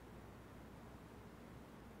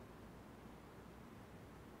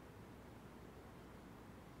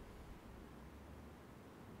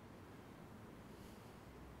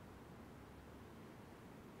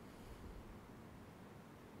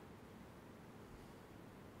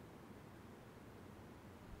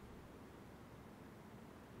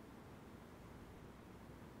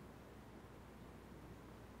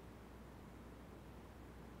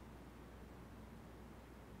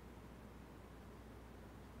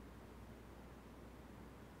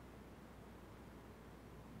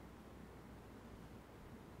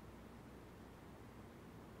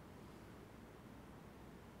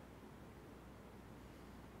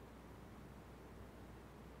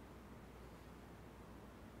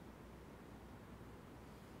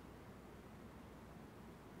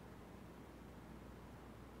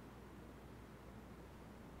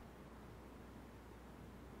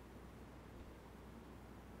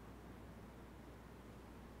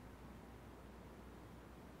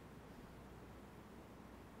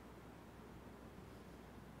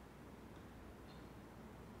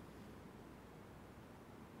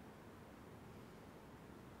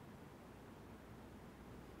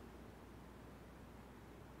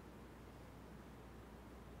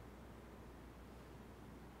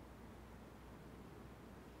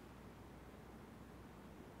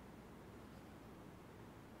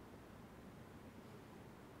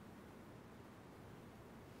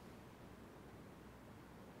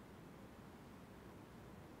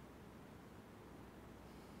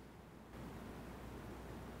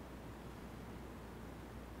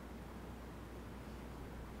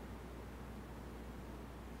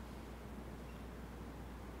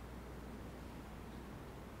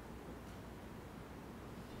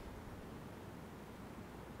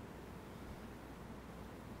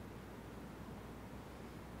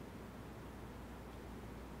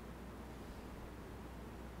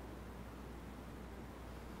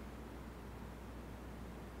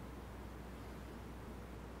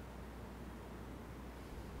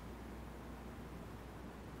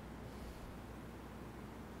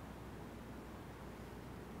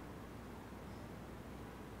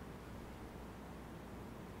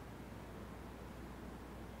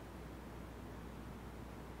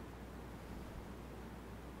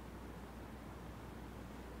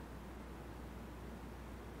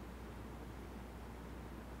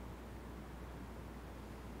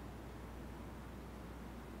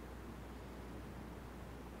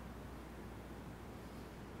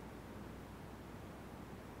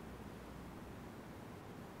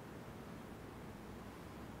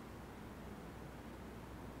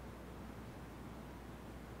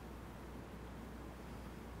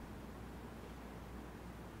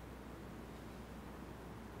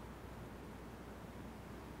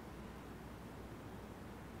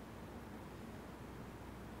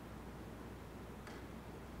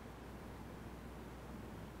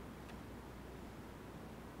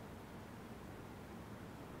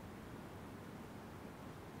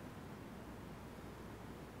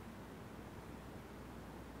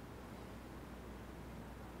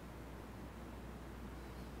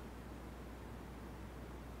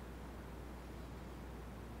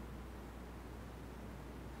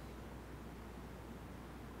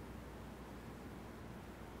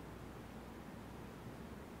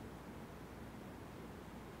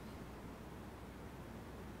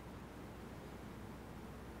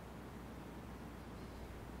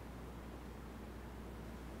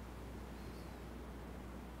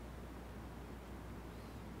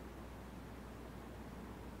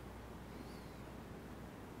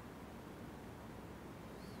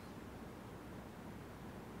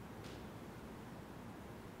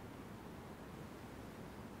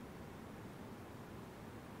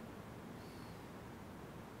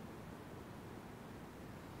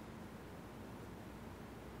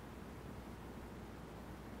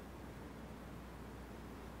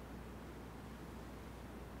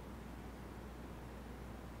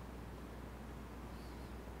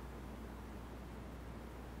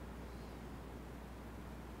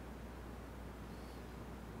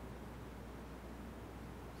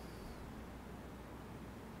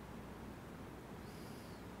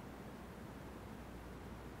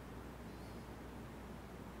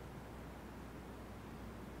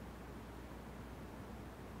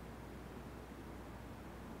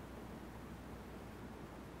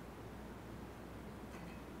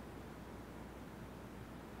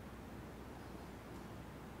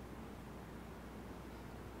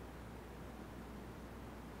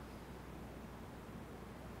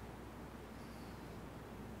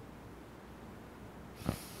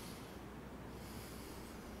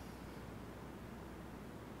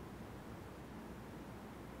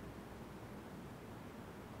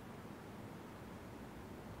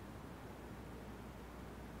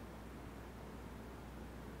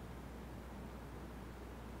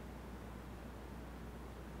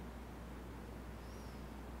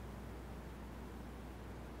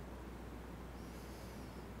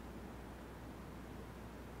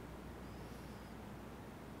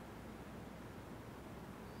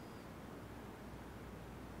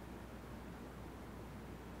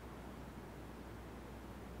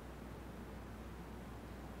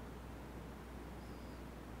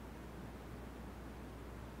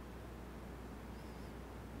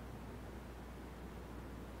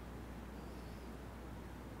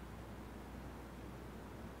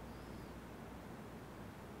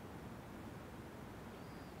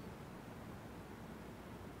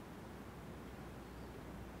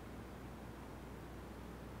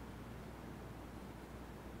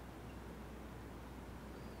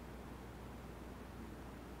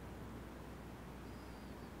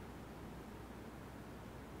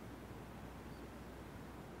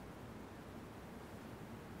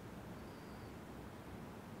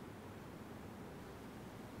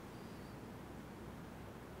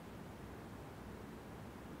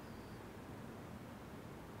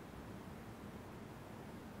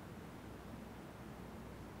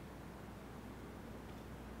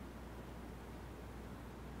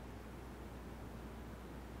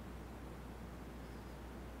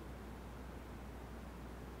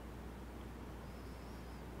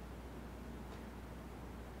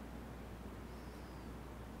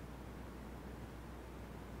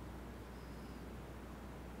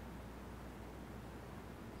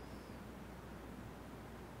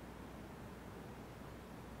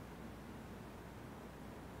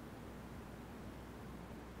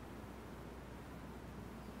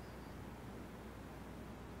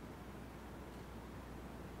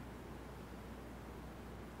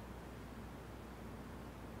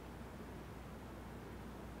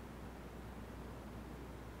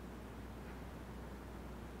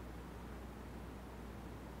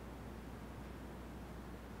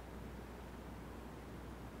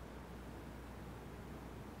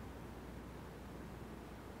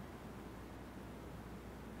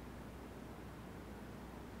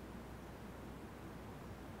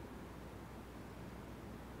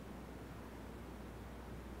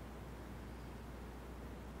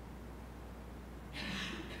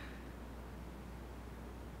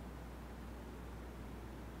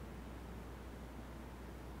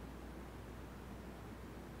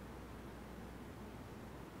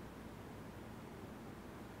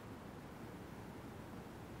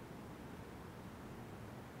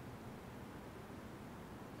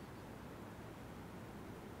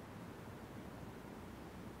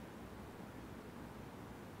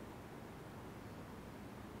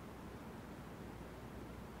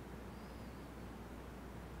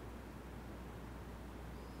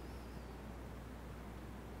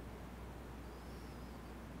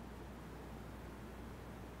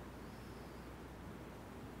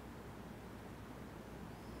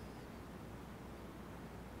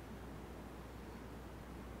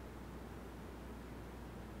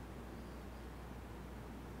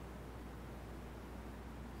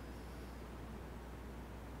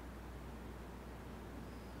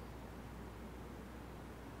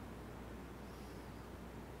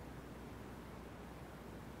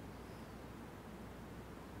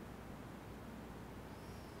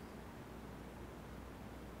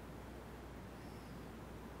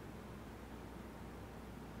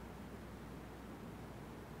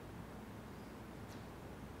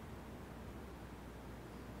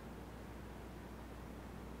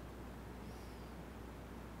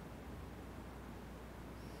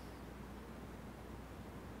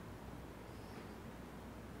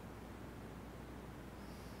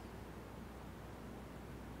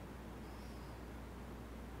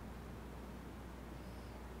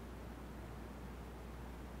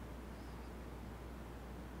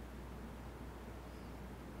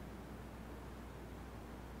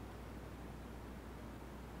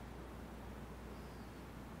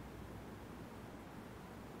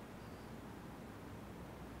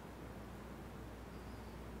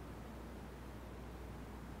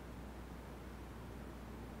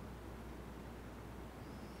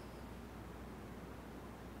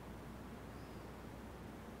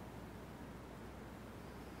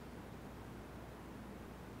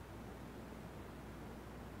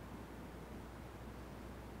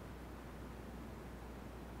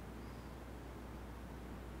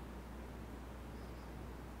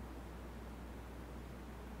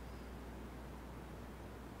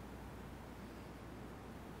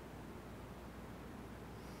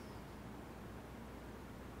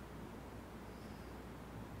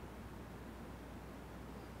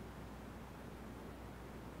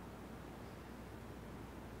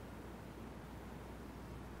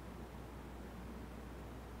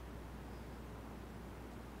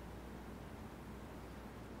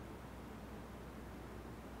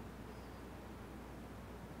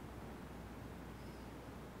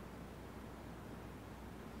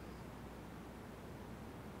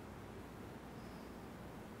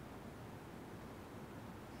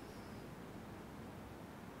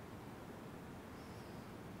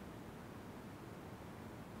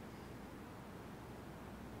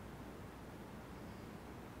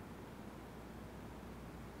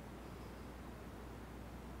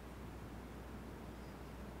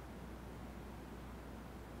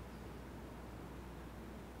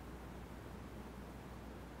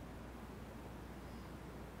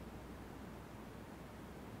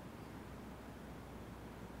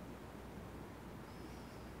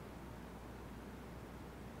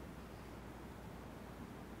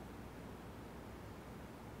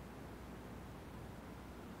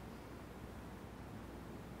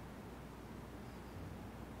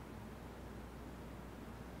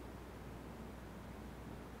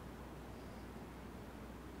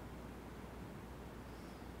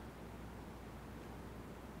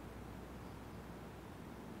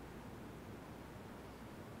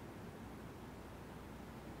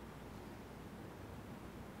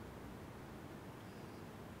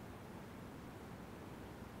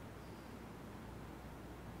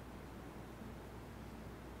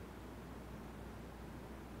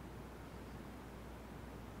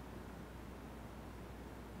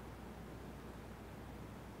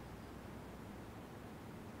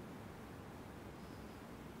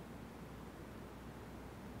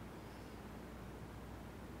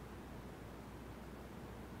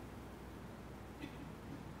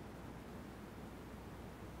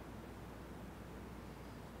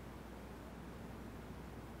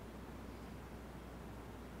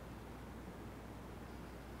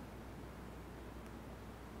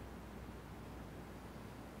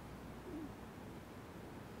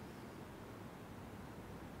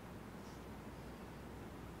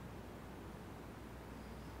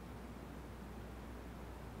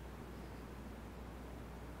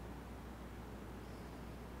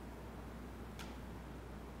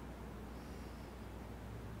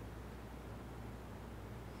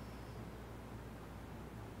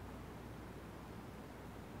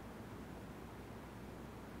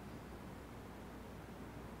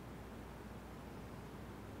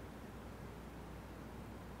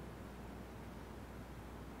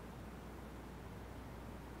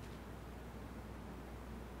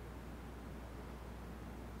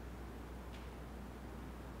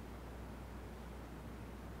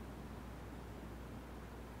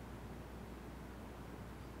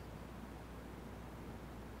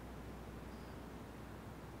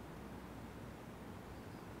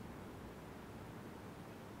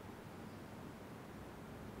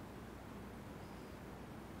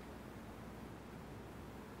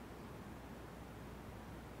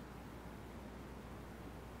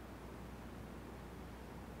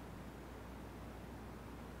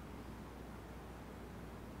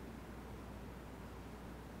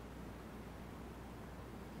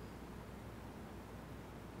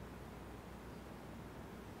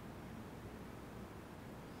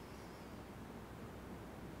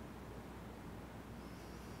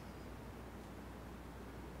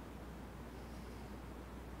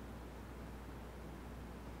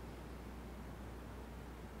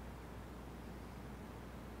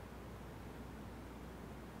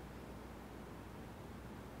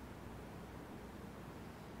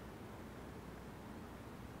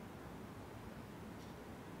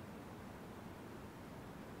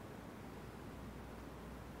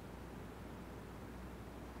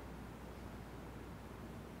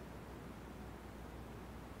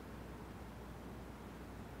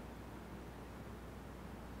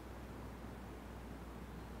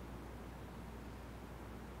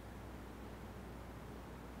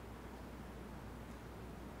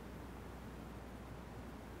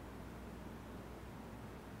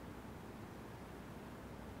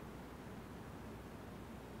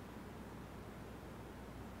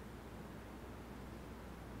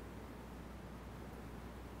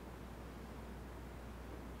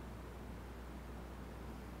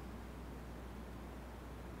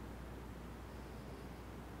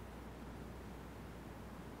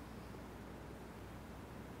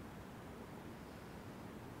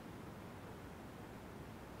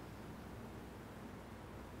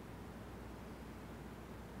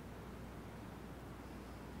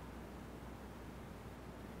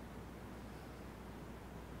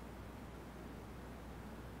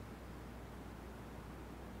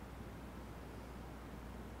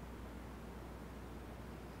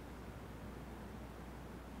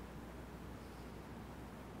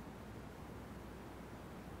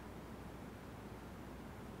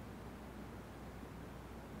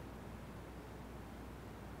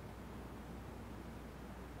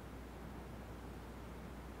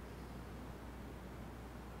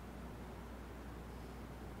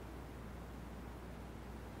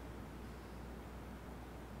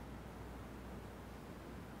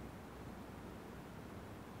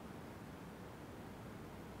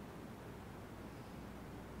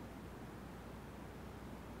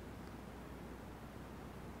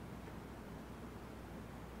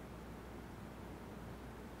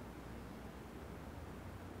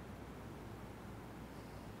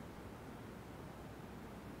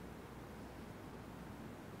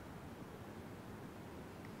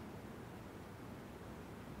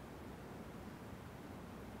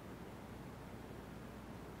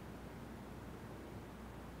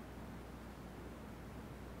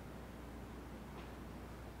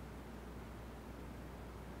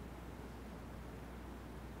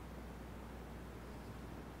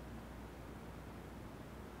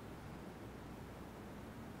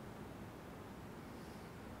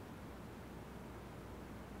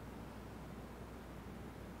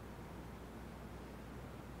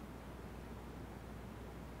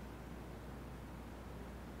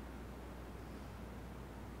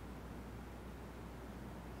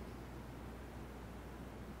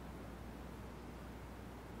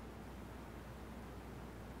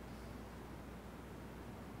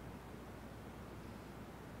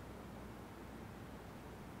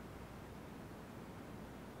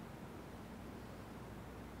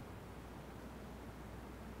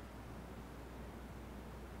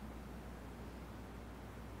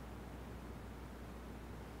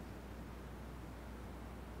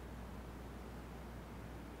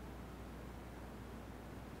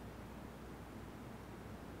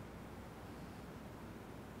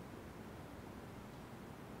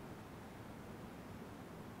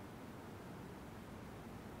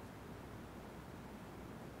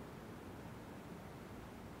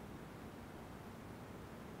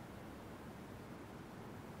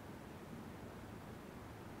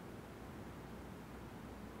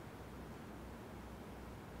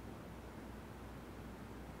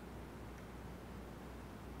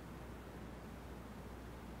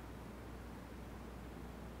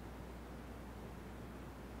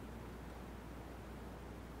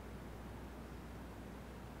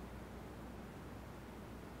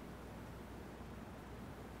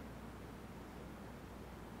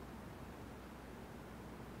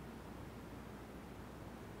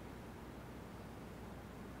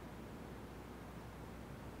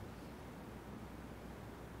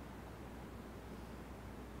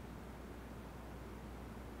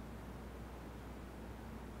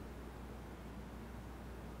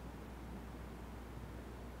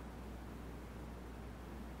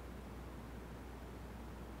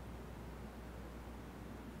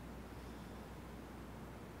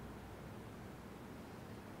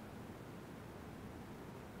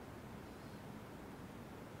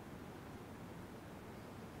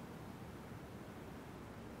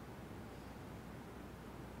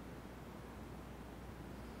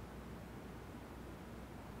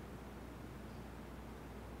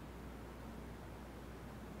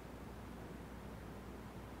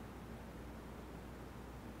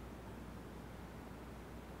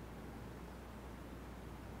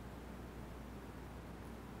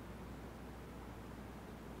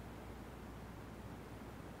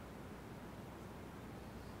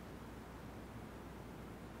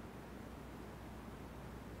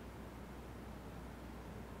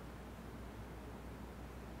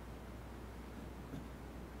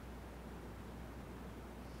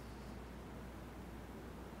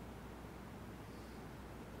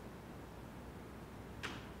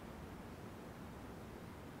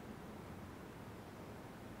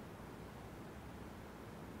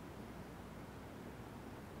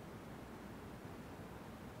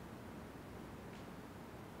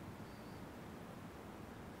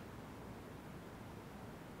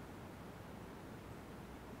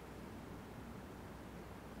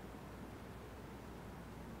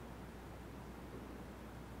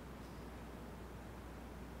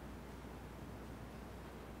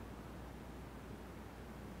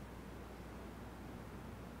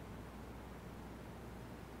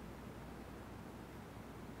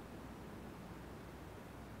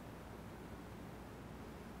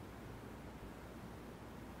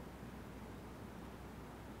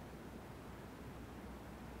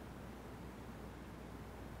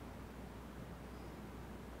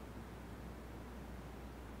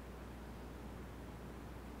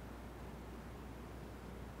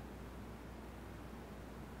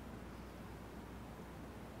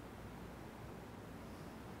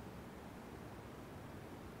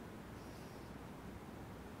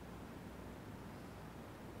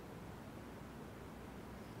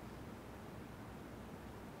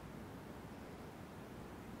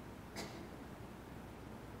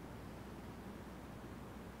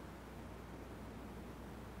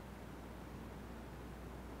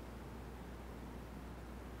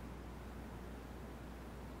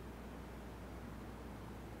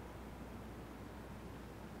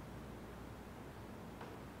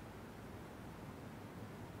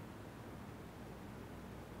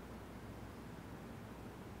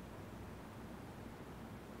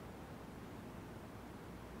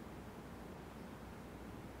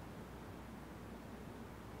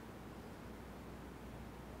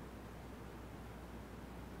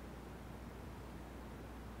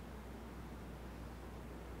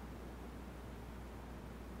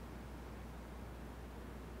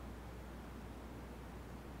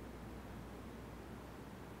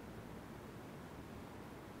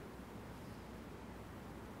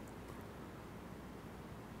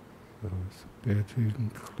 It's getting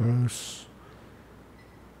close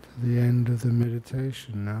to the end of the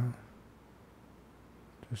meditation now.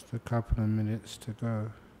 Just a couple of minutes to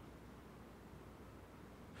go.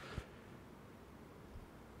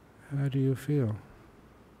 How do you feel?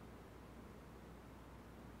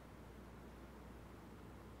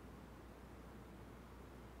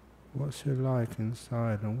 What's it like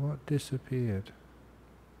inside, and what disappeared?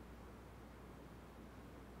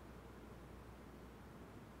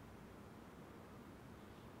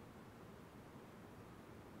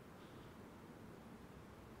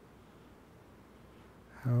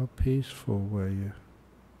 How peaceful were you?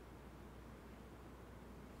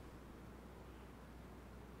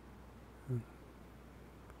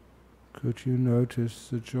 Could you notice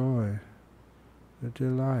the joy, the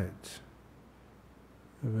delight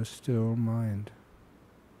of a still mind?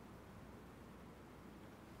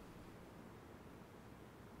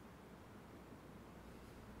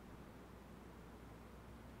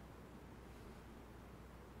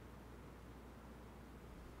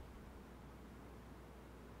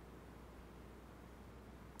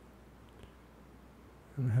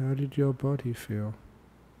 And how did your body feel?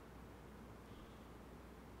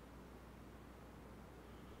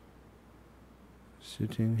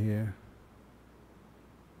 Sitting here,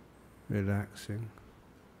 relaxing.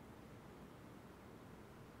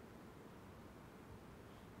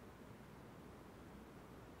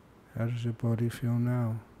 How does your body feel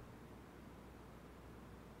now?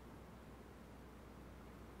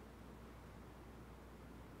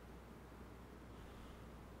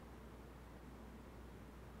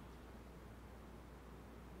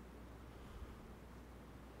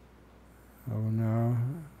 I will now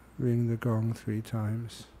ring the gong 3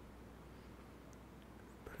 times.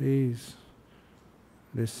 Please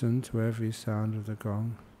listen to every sound of the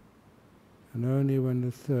gong, and only when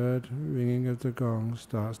the 3rd ringing of the gong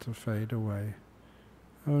starts to fade away,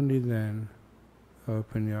 only then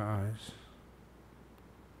open your eyes.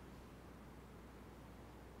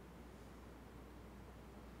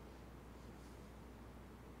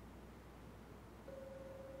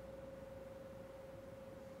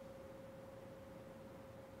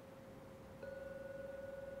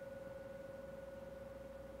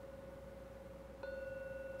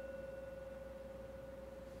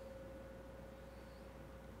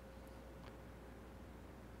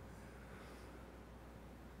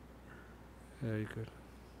 Very good.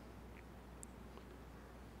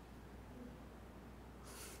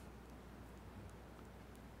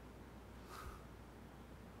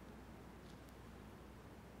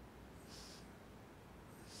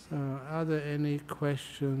 So, are there any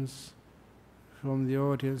questions from the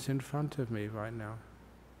audience in front of me right now?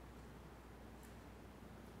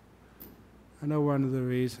 I know one of the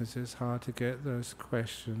reasons it's hard to get those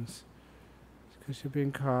questions is because you've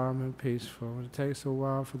been calm and peaceful, and it takes a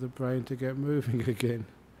while for the brain to get moving again.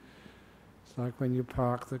 It's like when you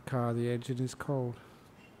park the car, the engine is cold.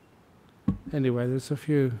 Anyway, there's a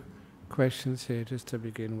few questions here just to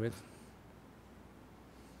begin with.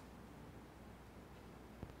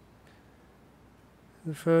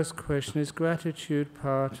 The first question is gratitude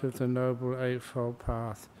part of the Noble Eightfold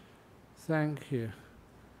Path? Thank you.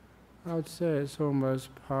 I would say it's almost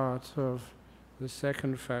part of the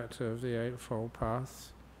second factor of the Eightfold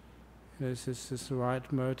Path. It's this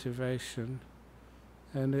right motivation,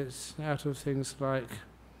 and it's out of things like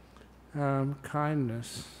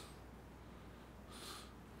kindness.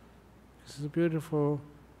 It's a beautiful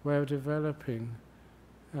way of developing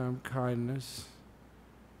kindness,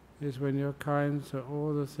 is when you're kind to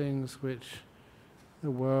all the things which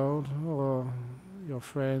the world or your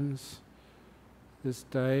friends this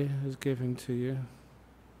day has given to you.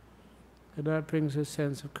 And that brings a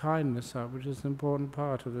sense of kindness up, which is an important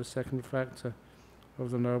part of the second factor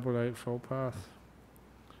of the Noble Eightfold Path.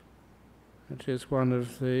 Which is one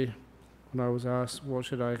of the, when I was asked what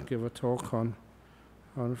should I give a talk on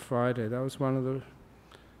Friday, that was one of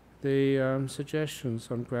the suggestions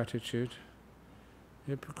on gratitude.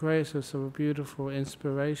 It creates a sort of beautiful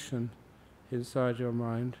inspiration inside your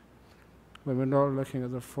mind when we're not looking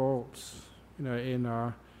at the faults, in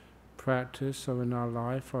our practice or in our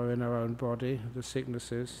life or in our own body, the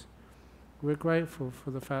sicknesses. We're grateful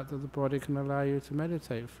for the fact that the body can allow you to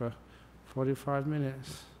meditate for 45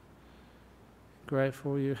 minutes.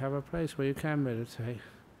 Grateful you have a place where you can meditate.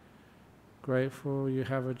 Grateful you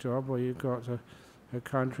have a job or you've got a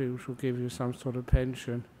country which will give you some sort of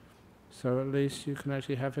pension, so at least you can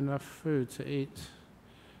actually have enough food to eat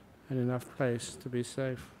and enough place to be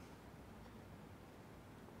safe.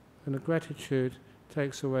 And the gratitude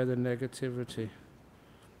takes away the negativity.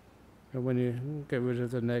 And when you get rid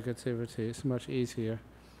of the negativity, it's much easier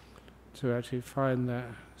to actually find that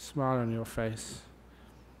smile on your face,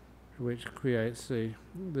 which creates the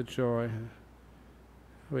joy,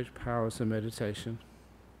 which powers the meditation.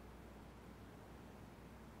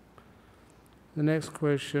 The next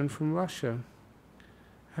question from Russia.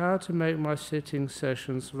 How to make my sitting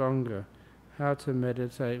sessions longer? How to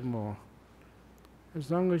meditate more? As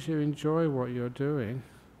long as you enjoy what you're doing,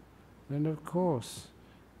 then of course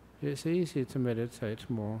it's easy to meditate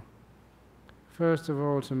more. First of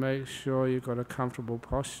all, to make sure you've got a comfortable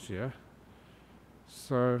posture.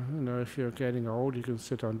 So, if you're getting old, you can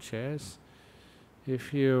sit on chairs.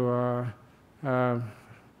 If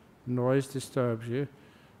noise disturbs you,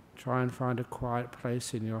 try and find a quiet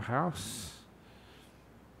place in your house.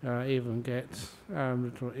 Even get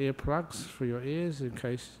little earplugs for your ears in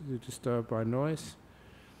case you're disturbed by noise.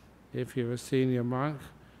 If you're a senior monk,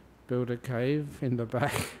 build a cave in the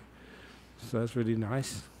back. So that's really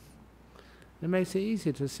nice. It makes it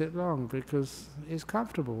easy to sit long because it's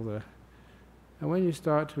comfortable there. And when you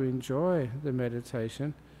start to enjoy the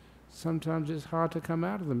meditation, sometimes it's hard to come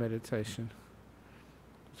out of the meditation.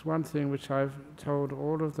 It's one thing which I've told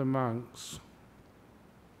all of the monks.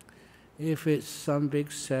 If it's some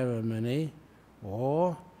big ceremony,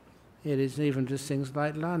 or it is even just things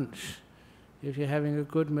like lunch, if you're having a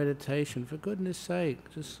good meditation, for goodness sake,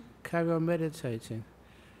 just carry on meditating.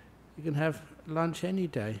 You can have lunch any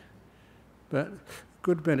day, but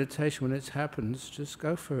good meditation, when it happens, just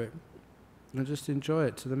go for it and just enjoy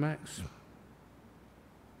it to the max.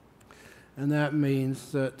 And that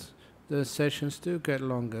means that the sessions do get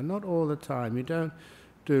longer, not all the time. You don't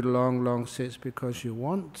do long sits because you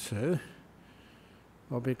want to,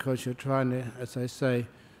 or because you're trying to, as I say,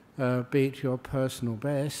 beat your personal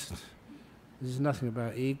best. There's nothing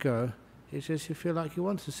about ego. It's just you feel like you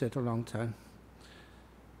want to sit a long time.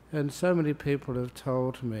 And so many people have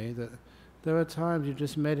told me that there are times you're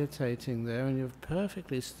just meditating there and you're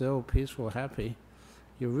perfectly still, peaceful, happy.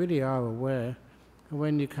 You really are aware. And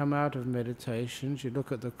when you come out of meditations, you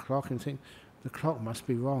look at the clock and think, the clock must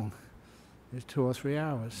be wrong. It's 2 or 3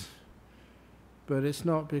 hours. But it's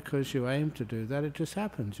not because you aim to do that, it just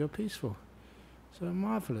happens. You're peaceful. So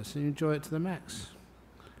marvelous, and you enjoy it to the max.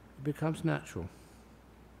 It becomes natural.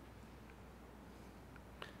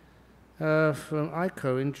 From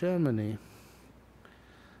Eiko in Germany.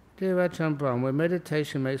 Dear Ajahn Brahm, when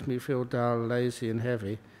meditation makes me feel dull, lazy and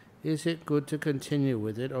heavy, is it good to continue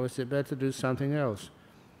with it, or is it better to do something else?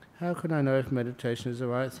 How can I know if meditation is the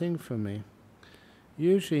right thing for me?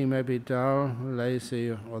 Usually you may be dull,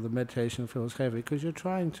 lazy, or the meditation feels heavy because you're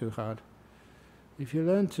trying too hard. If you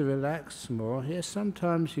learn to relax more, yes,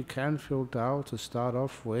 sometimes you can feel dull to start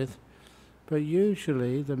off with, but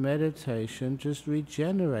usually the meditation just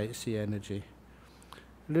regenerates the energy.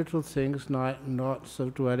 Little things like not sort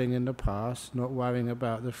of dwelling in the past, not worrying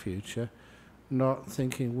about the future, not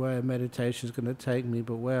thinking where meditation is going to take me,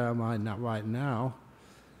 but where am I not right now?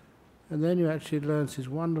 And then you actually learn these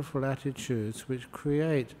wonderful attitudes which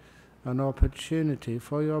create an opportunity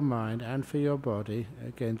for your mind and for your body,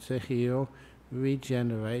 again, to heal,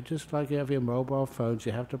 regenerate. Just like you have your mobile phones,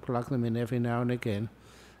 you have to plug them in every now and again,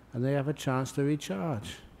 and they have a chance to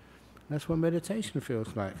recharge. That's what meditation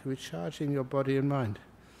feels like, recharging your body and mind.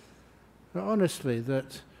 Now, honestly,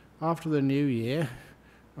 that after the new year,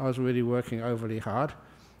 I was really working overly hard,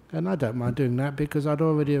 and I don't mind doing that because I'd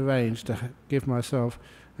already arranged to give myself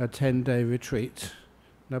a 10-day retreat,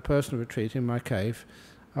 a personal retreat in my cave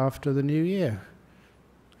after the new year.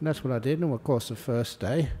 And that's what I did, and of course the first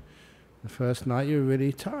night you're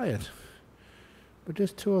really tired. But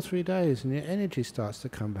just 2 or 3 days and your energy starts to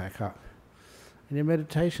come back up, and your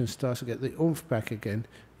meditation starts to get the oomph back again.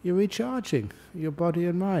 You're recharging your body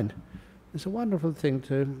and mind. It's a wonderful thing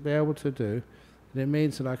to be able to do. And it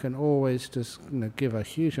means that I can always just give a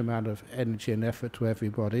huge amount of energy and effort to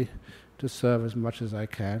everybody to serve as much as I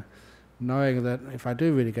can, knowing that if I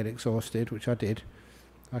do really get exhausted, which I did,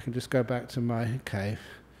 I can just go back to my cave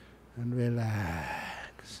and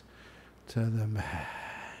relax to the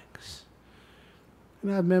max.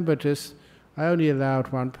 And I remember I only allowed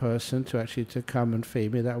one person to come and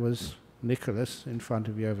feed me. That was Nicholas in front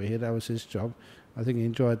of you over here. That was his job. I think he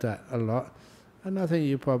enjoyed that a lot. And I think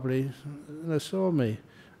you probably saw me.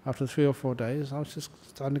 After 3 or 4 days, I was just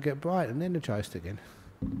starting to get bright and energized again.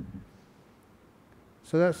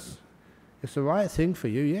 So it's the right thing for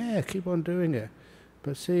you. Yeah, keep on doing it.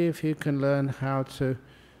 But see if you can learn how to,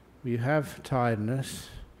 you have tiredness,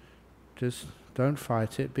 just don't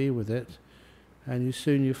fight it, be with it. And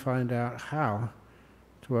you find out how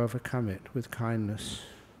to overcome it with kindness.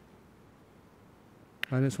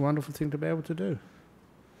 And it's a wonderful thing to be able to do.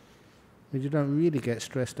 Because you don't really get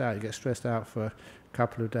stressed out. You get stressed out for a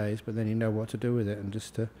couple of days, but then you know what to do with it and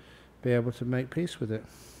just to be able to make peace with it.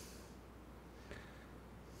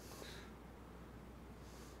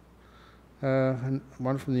 And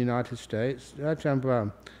one from the United States, Ajahn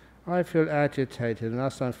Brahm, I feel agitated and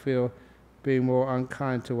thus I feel being more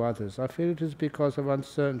unkind to others. I feel it is because of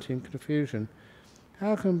uncertainty and confusion.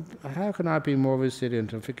 How can I be more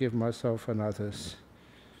resilient and forgive myself and others?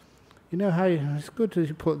 You know how it's good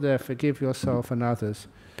to put there, forgive yourself and others.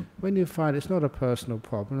 When you find it's not a personal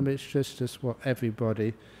problem, it's just what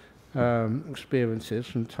everybody experiences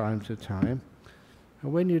from time to time.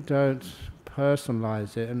 And when you don't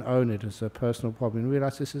personalize it and own it as a personal problem, you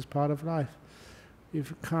realize this is part of life. You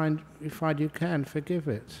find you can forgive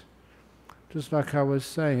it. Just like I was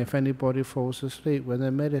saying, if anybody falls asleep when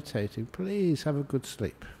they're meditating, please have a good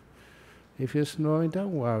sleep. If you're snoring,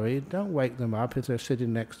 don't worry, don't wake them up if they're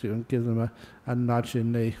sitting next to you and give them a nudge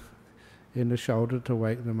in the shoulder to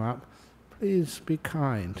wake them up. Please be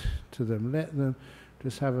kind to them. Let them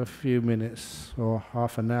just have a few minutes or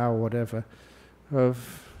half an hour, whatever,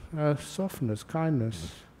 of softness,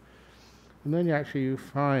 kindness. And then you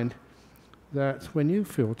find that when you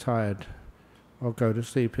feel tired or go to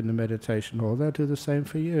sleep in the meditation hall, they'll do the same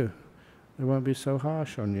for you. They won't be so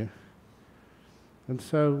harsh on you. And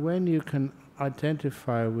so when you can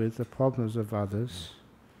identify with the problems of others,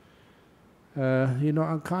 you're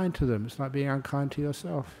not unkind to them. It's like being unkind to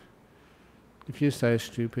yourself. If you say a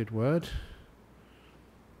stupid word,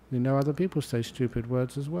 you know other people say stupid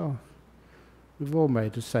words as well. We've all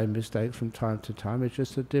made the same mistake from time to time. It's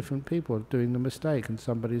just that different people are doing the mistake and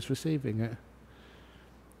somebody's receiving it.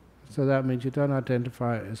 So that means you don't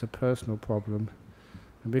identify it as a personal problem.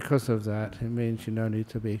 And because of that, it means you don't need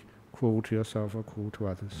to be cruel to yourself or cruel to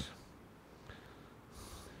others.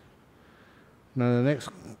 Now the next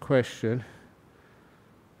question.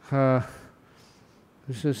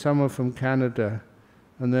 This is someone from Canada,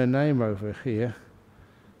 and their name over here,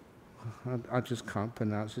 I just can't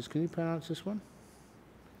pronounce this. Can you pronounce this one?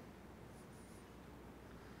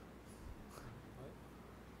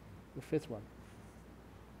 The fifth one.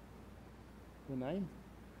 The name?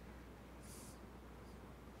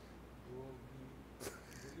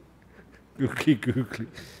 Googly. Googly.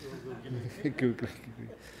 That's good enough.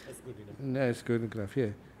 No, it's good enough,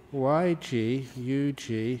 yeah.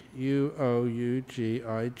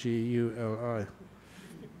 YGUGUOUGIGULI.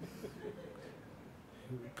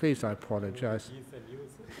 Please, I apologize.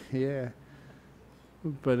 Yeah.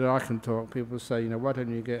 But I can talk. People say, why don't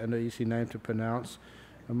you get an easy name to pronounce?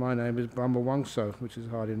 And my name is Brahma Wangso, which is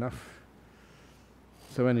hard enough.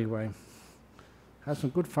 So anyway, had some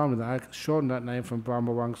good fun with that. I shortened that name from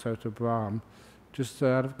Brahma Wangso to Brahm, just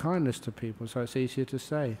out of kindness to people, so it's easier to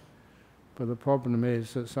say. But the problem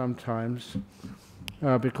is that sometimes,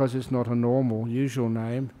 because it's not a normal, usual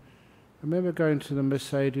name, I remember going to the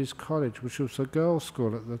Mercedes College, which was a girls'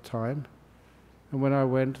 school at the time, and when I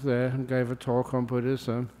went there and gave a talk on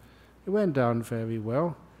Buddhism, it went down very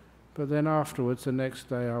well. But then afterwards, the next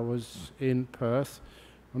day I was in Perth.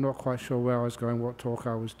 I'm not quite sure where I was going, what talk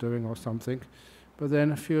I was doing or something. But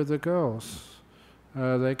then a few of the girls,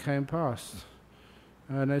 they came past.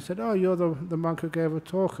 And they said, oh, you're the monk who gave a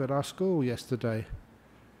talk at our school yesterday.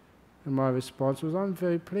 And my response was, I'm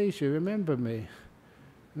very pleased you remember me.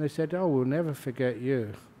 And they said, oh, we'll never forget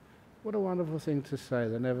you. What a wonderful thing to say,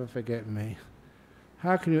 they'll never forget me.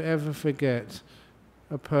 How can you ever forget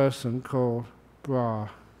a person called Bra?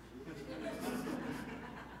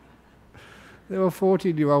 There were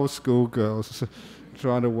 14-year-old schoolgirls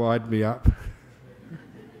trying to wind me up.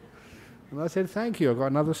 And I said, thank you, I've got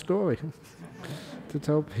another story to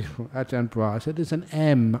tell people. Ajahn Brahm, I said, there's an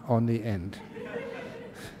M on the end.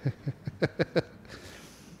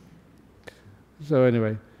 So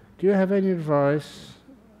anyway, do you have any advice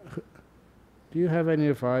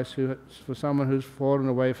for someone who's fallen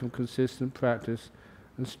away from consistent practice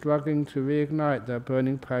and struggling to reignite that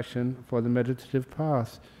burning passion for the meditative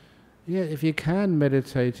path? Yeah, if you can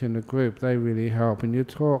meditate in a group, they really help. And you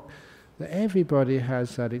talk, that everybody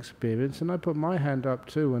has that experience. And I put my hand up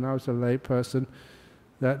too when I was a lay person.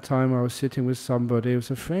 That time I was sitting with somebody, it was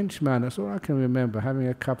a Frenchman, that's all I can remember, having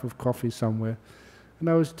a cup of coffee somewhere. And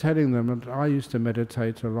I was telling them that I used to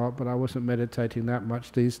meditate a lot, but I wasn't meditating that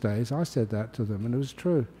much these days. I said that to them, and it was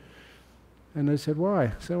true. And they said, why?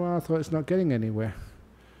 I said, well, I thought it's not getting anywhere.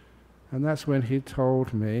 And that's when he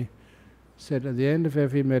told me, said at the end of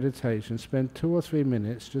every meditation, spend 2 or 3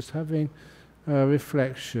 minutes just having a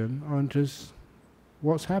reflection on just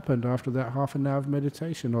what's happened after that half an hour of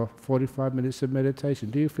meditation or 45 minutes of meditation.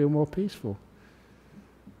 Do you feel more peaceful?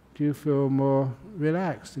 Do you feel more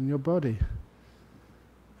relaxed in your body?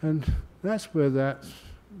 And That's where that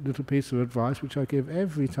little piece of advice, which I give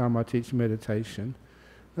every time I teach meditation,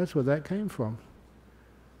 that's where that came from.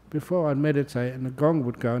 Before I'd meditate and the gong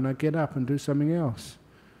would go and I'd get up and do something else.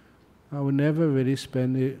 I would never really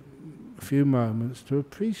spend a few moments to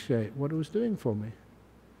appreciate what it was doing for me.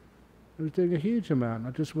 It was doing a huge amount,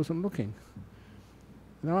 I just wasn't looking.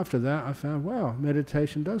 And after that I found, wow,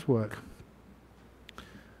 meditation does work.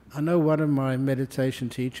 I know one of my meditation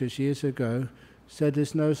teachers years ago said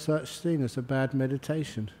there's no such thing as a bad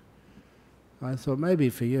meditation. I thought maybe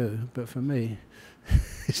for you, but for me,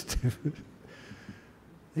 it's different.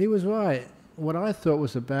 He was right. What I thought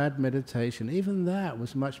was a bad meditation, even that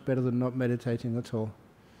was much better than not meditating at all.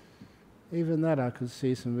 Even that I could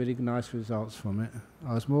see some really nice results from it.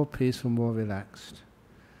 I was more peaceful, more relaxed.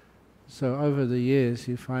 So over the years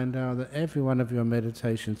you find out that every one of your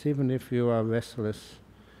meditations, even if you are restless,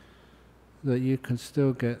 that you can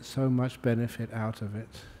still get so much benefit out of it.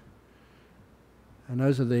 And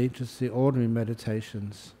those are just the ordinary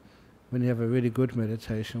meditations. When you have a really good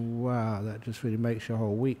meditation, wow, that just really makes your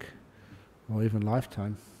whole week, or even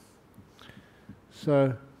lifetime.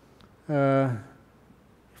 So,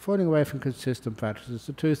 falling away from consistent practices,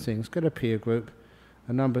 the two things: get a peer group,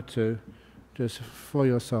 and number two, just for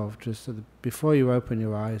yourself, just before you open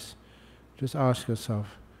your eyes, just ask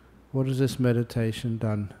yourself, what has this meditation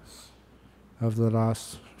done over the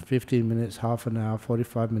last 15 minutes, half an hour,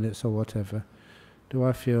 45 minutes or whatever? Do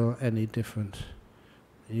I feel any different?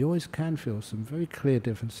 You always can feel some very clear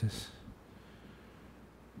differences.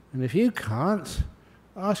 And if you can't,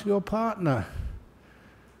 ask your partner.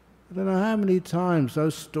 I don't know how many times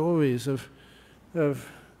those stories of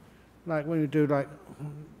like when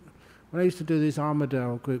I used to do these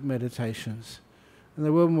Armadale group meditations, and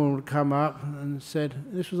the woman would come up and said,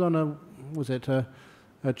 this was on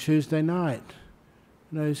a Tuesday night.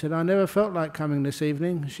 He said, I never felt like coming this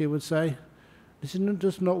evening, she would say. This is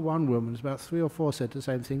just not one woman, it's about 3 or 4 said the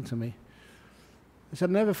same thing to me. They said,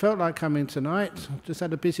 I never felt like coming tonight, just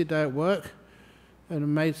had a busy day at work, and I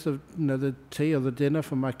made the tea or the dinner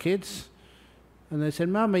for my kids. And they said,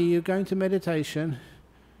 Mum, are you going to meditation?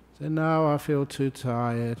 I said, no, I feel too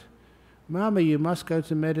tired. Mummy, you must go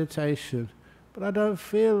to meditation. But I don't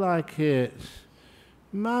feel like it.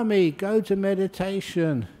 Mummy, go to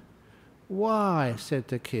meditation. Why? Said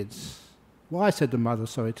the kids. Why? Said the mother,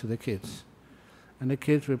 to the kids. And the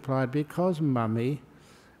kids replied, because, Mummy,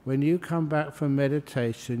 when you come back from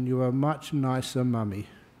meditation, you are a much nicer mummy.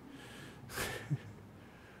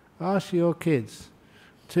 Ask your kids.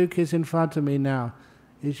 2 kids in front of me now.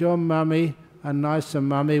 Is your mummy a nicer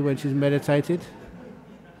mummy when she's meditated?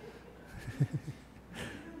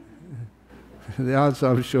 The answer,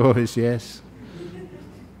 I'm sure, is yes.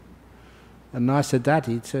 A nicer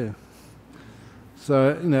daddy too.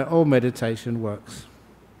 So, all meditation works.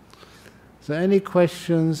 So any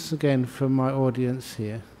questions, again, from my audience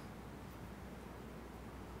here?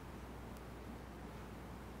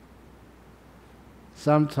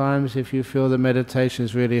 Sometimes if you feel the meditation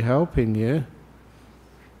is really helping you,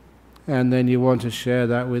 and then you want to share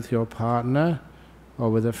that with your partner, or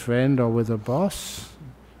with a friend, or with a boss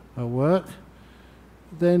at work,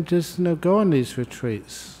 then just go on these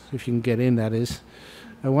retreats, if you can get in, that is.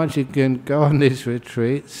 And once you can go on these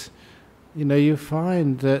retreats, you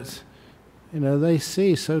find that they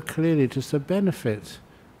see so clearly just the benefit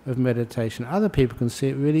of meditation. Other people can see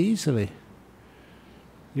it really easily.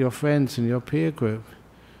 Your friends and your peer group.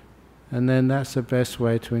 And then that's the best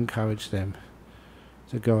way to encourage them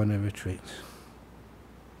to go on a retreat.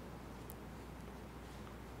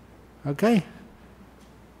 Okay?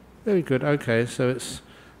 Very good. Okay, so it's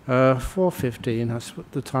 4:15, that's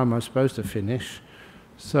the time I'm supposed to finish.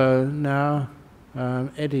 So now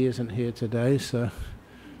Eddie isn't here today, so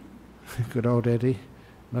good old Eddie.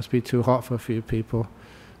 Must be too hot for a few people.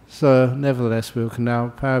 So nevertheless, we can now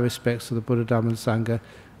pay our respects to the Buddha, Dhamma and Sangha,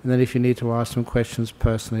 and then if you need to ask some questions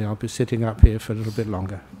personally, I'll be sitting up here for a little bit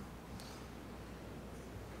longer.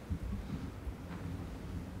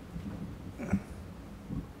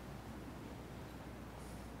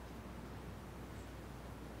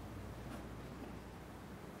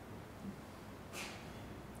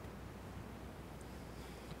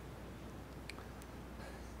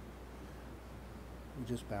 You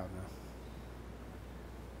just bow now.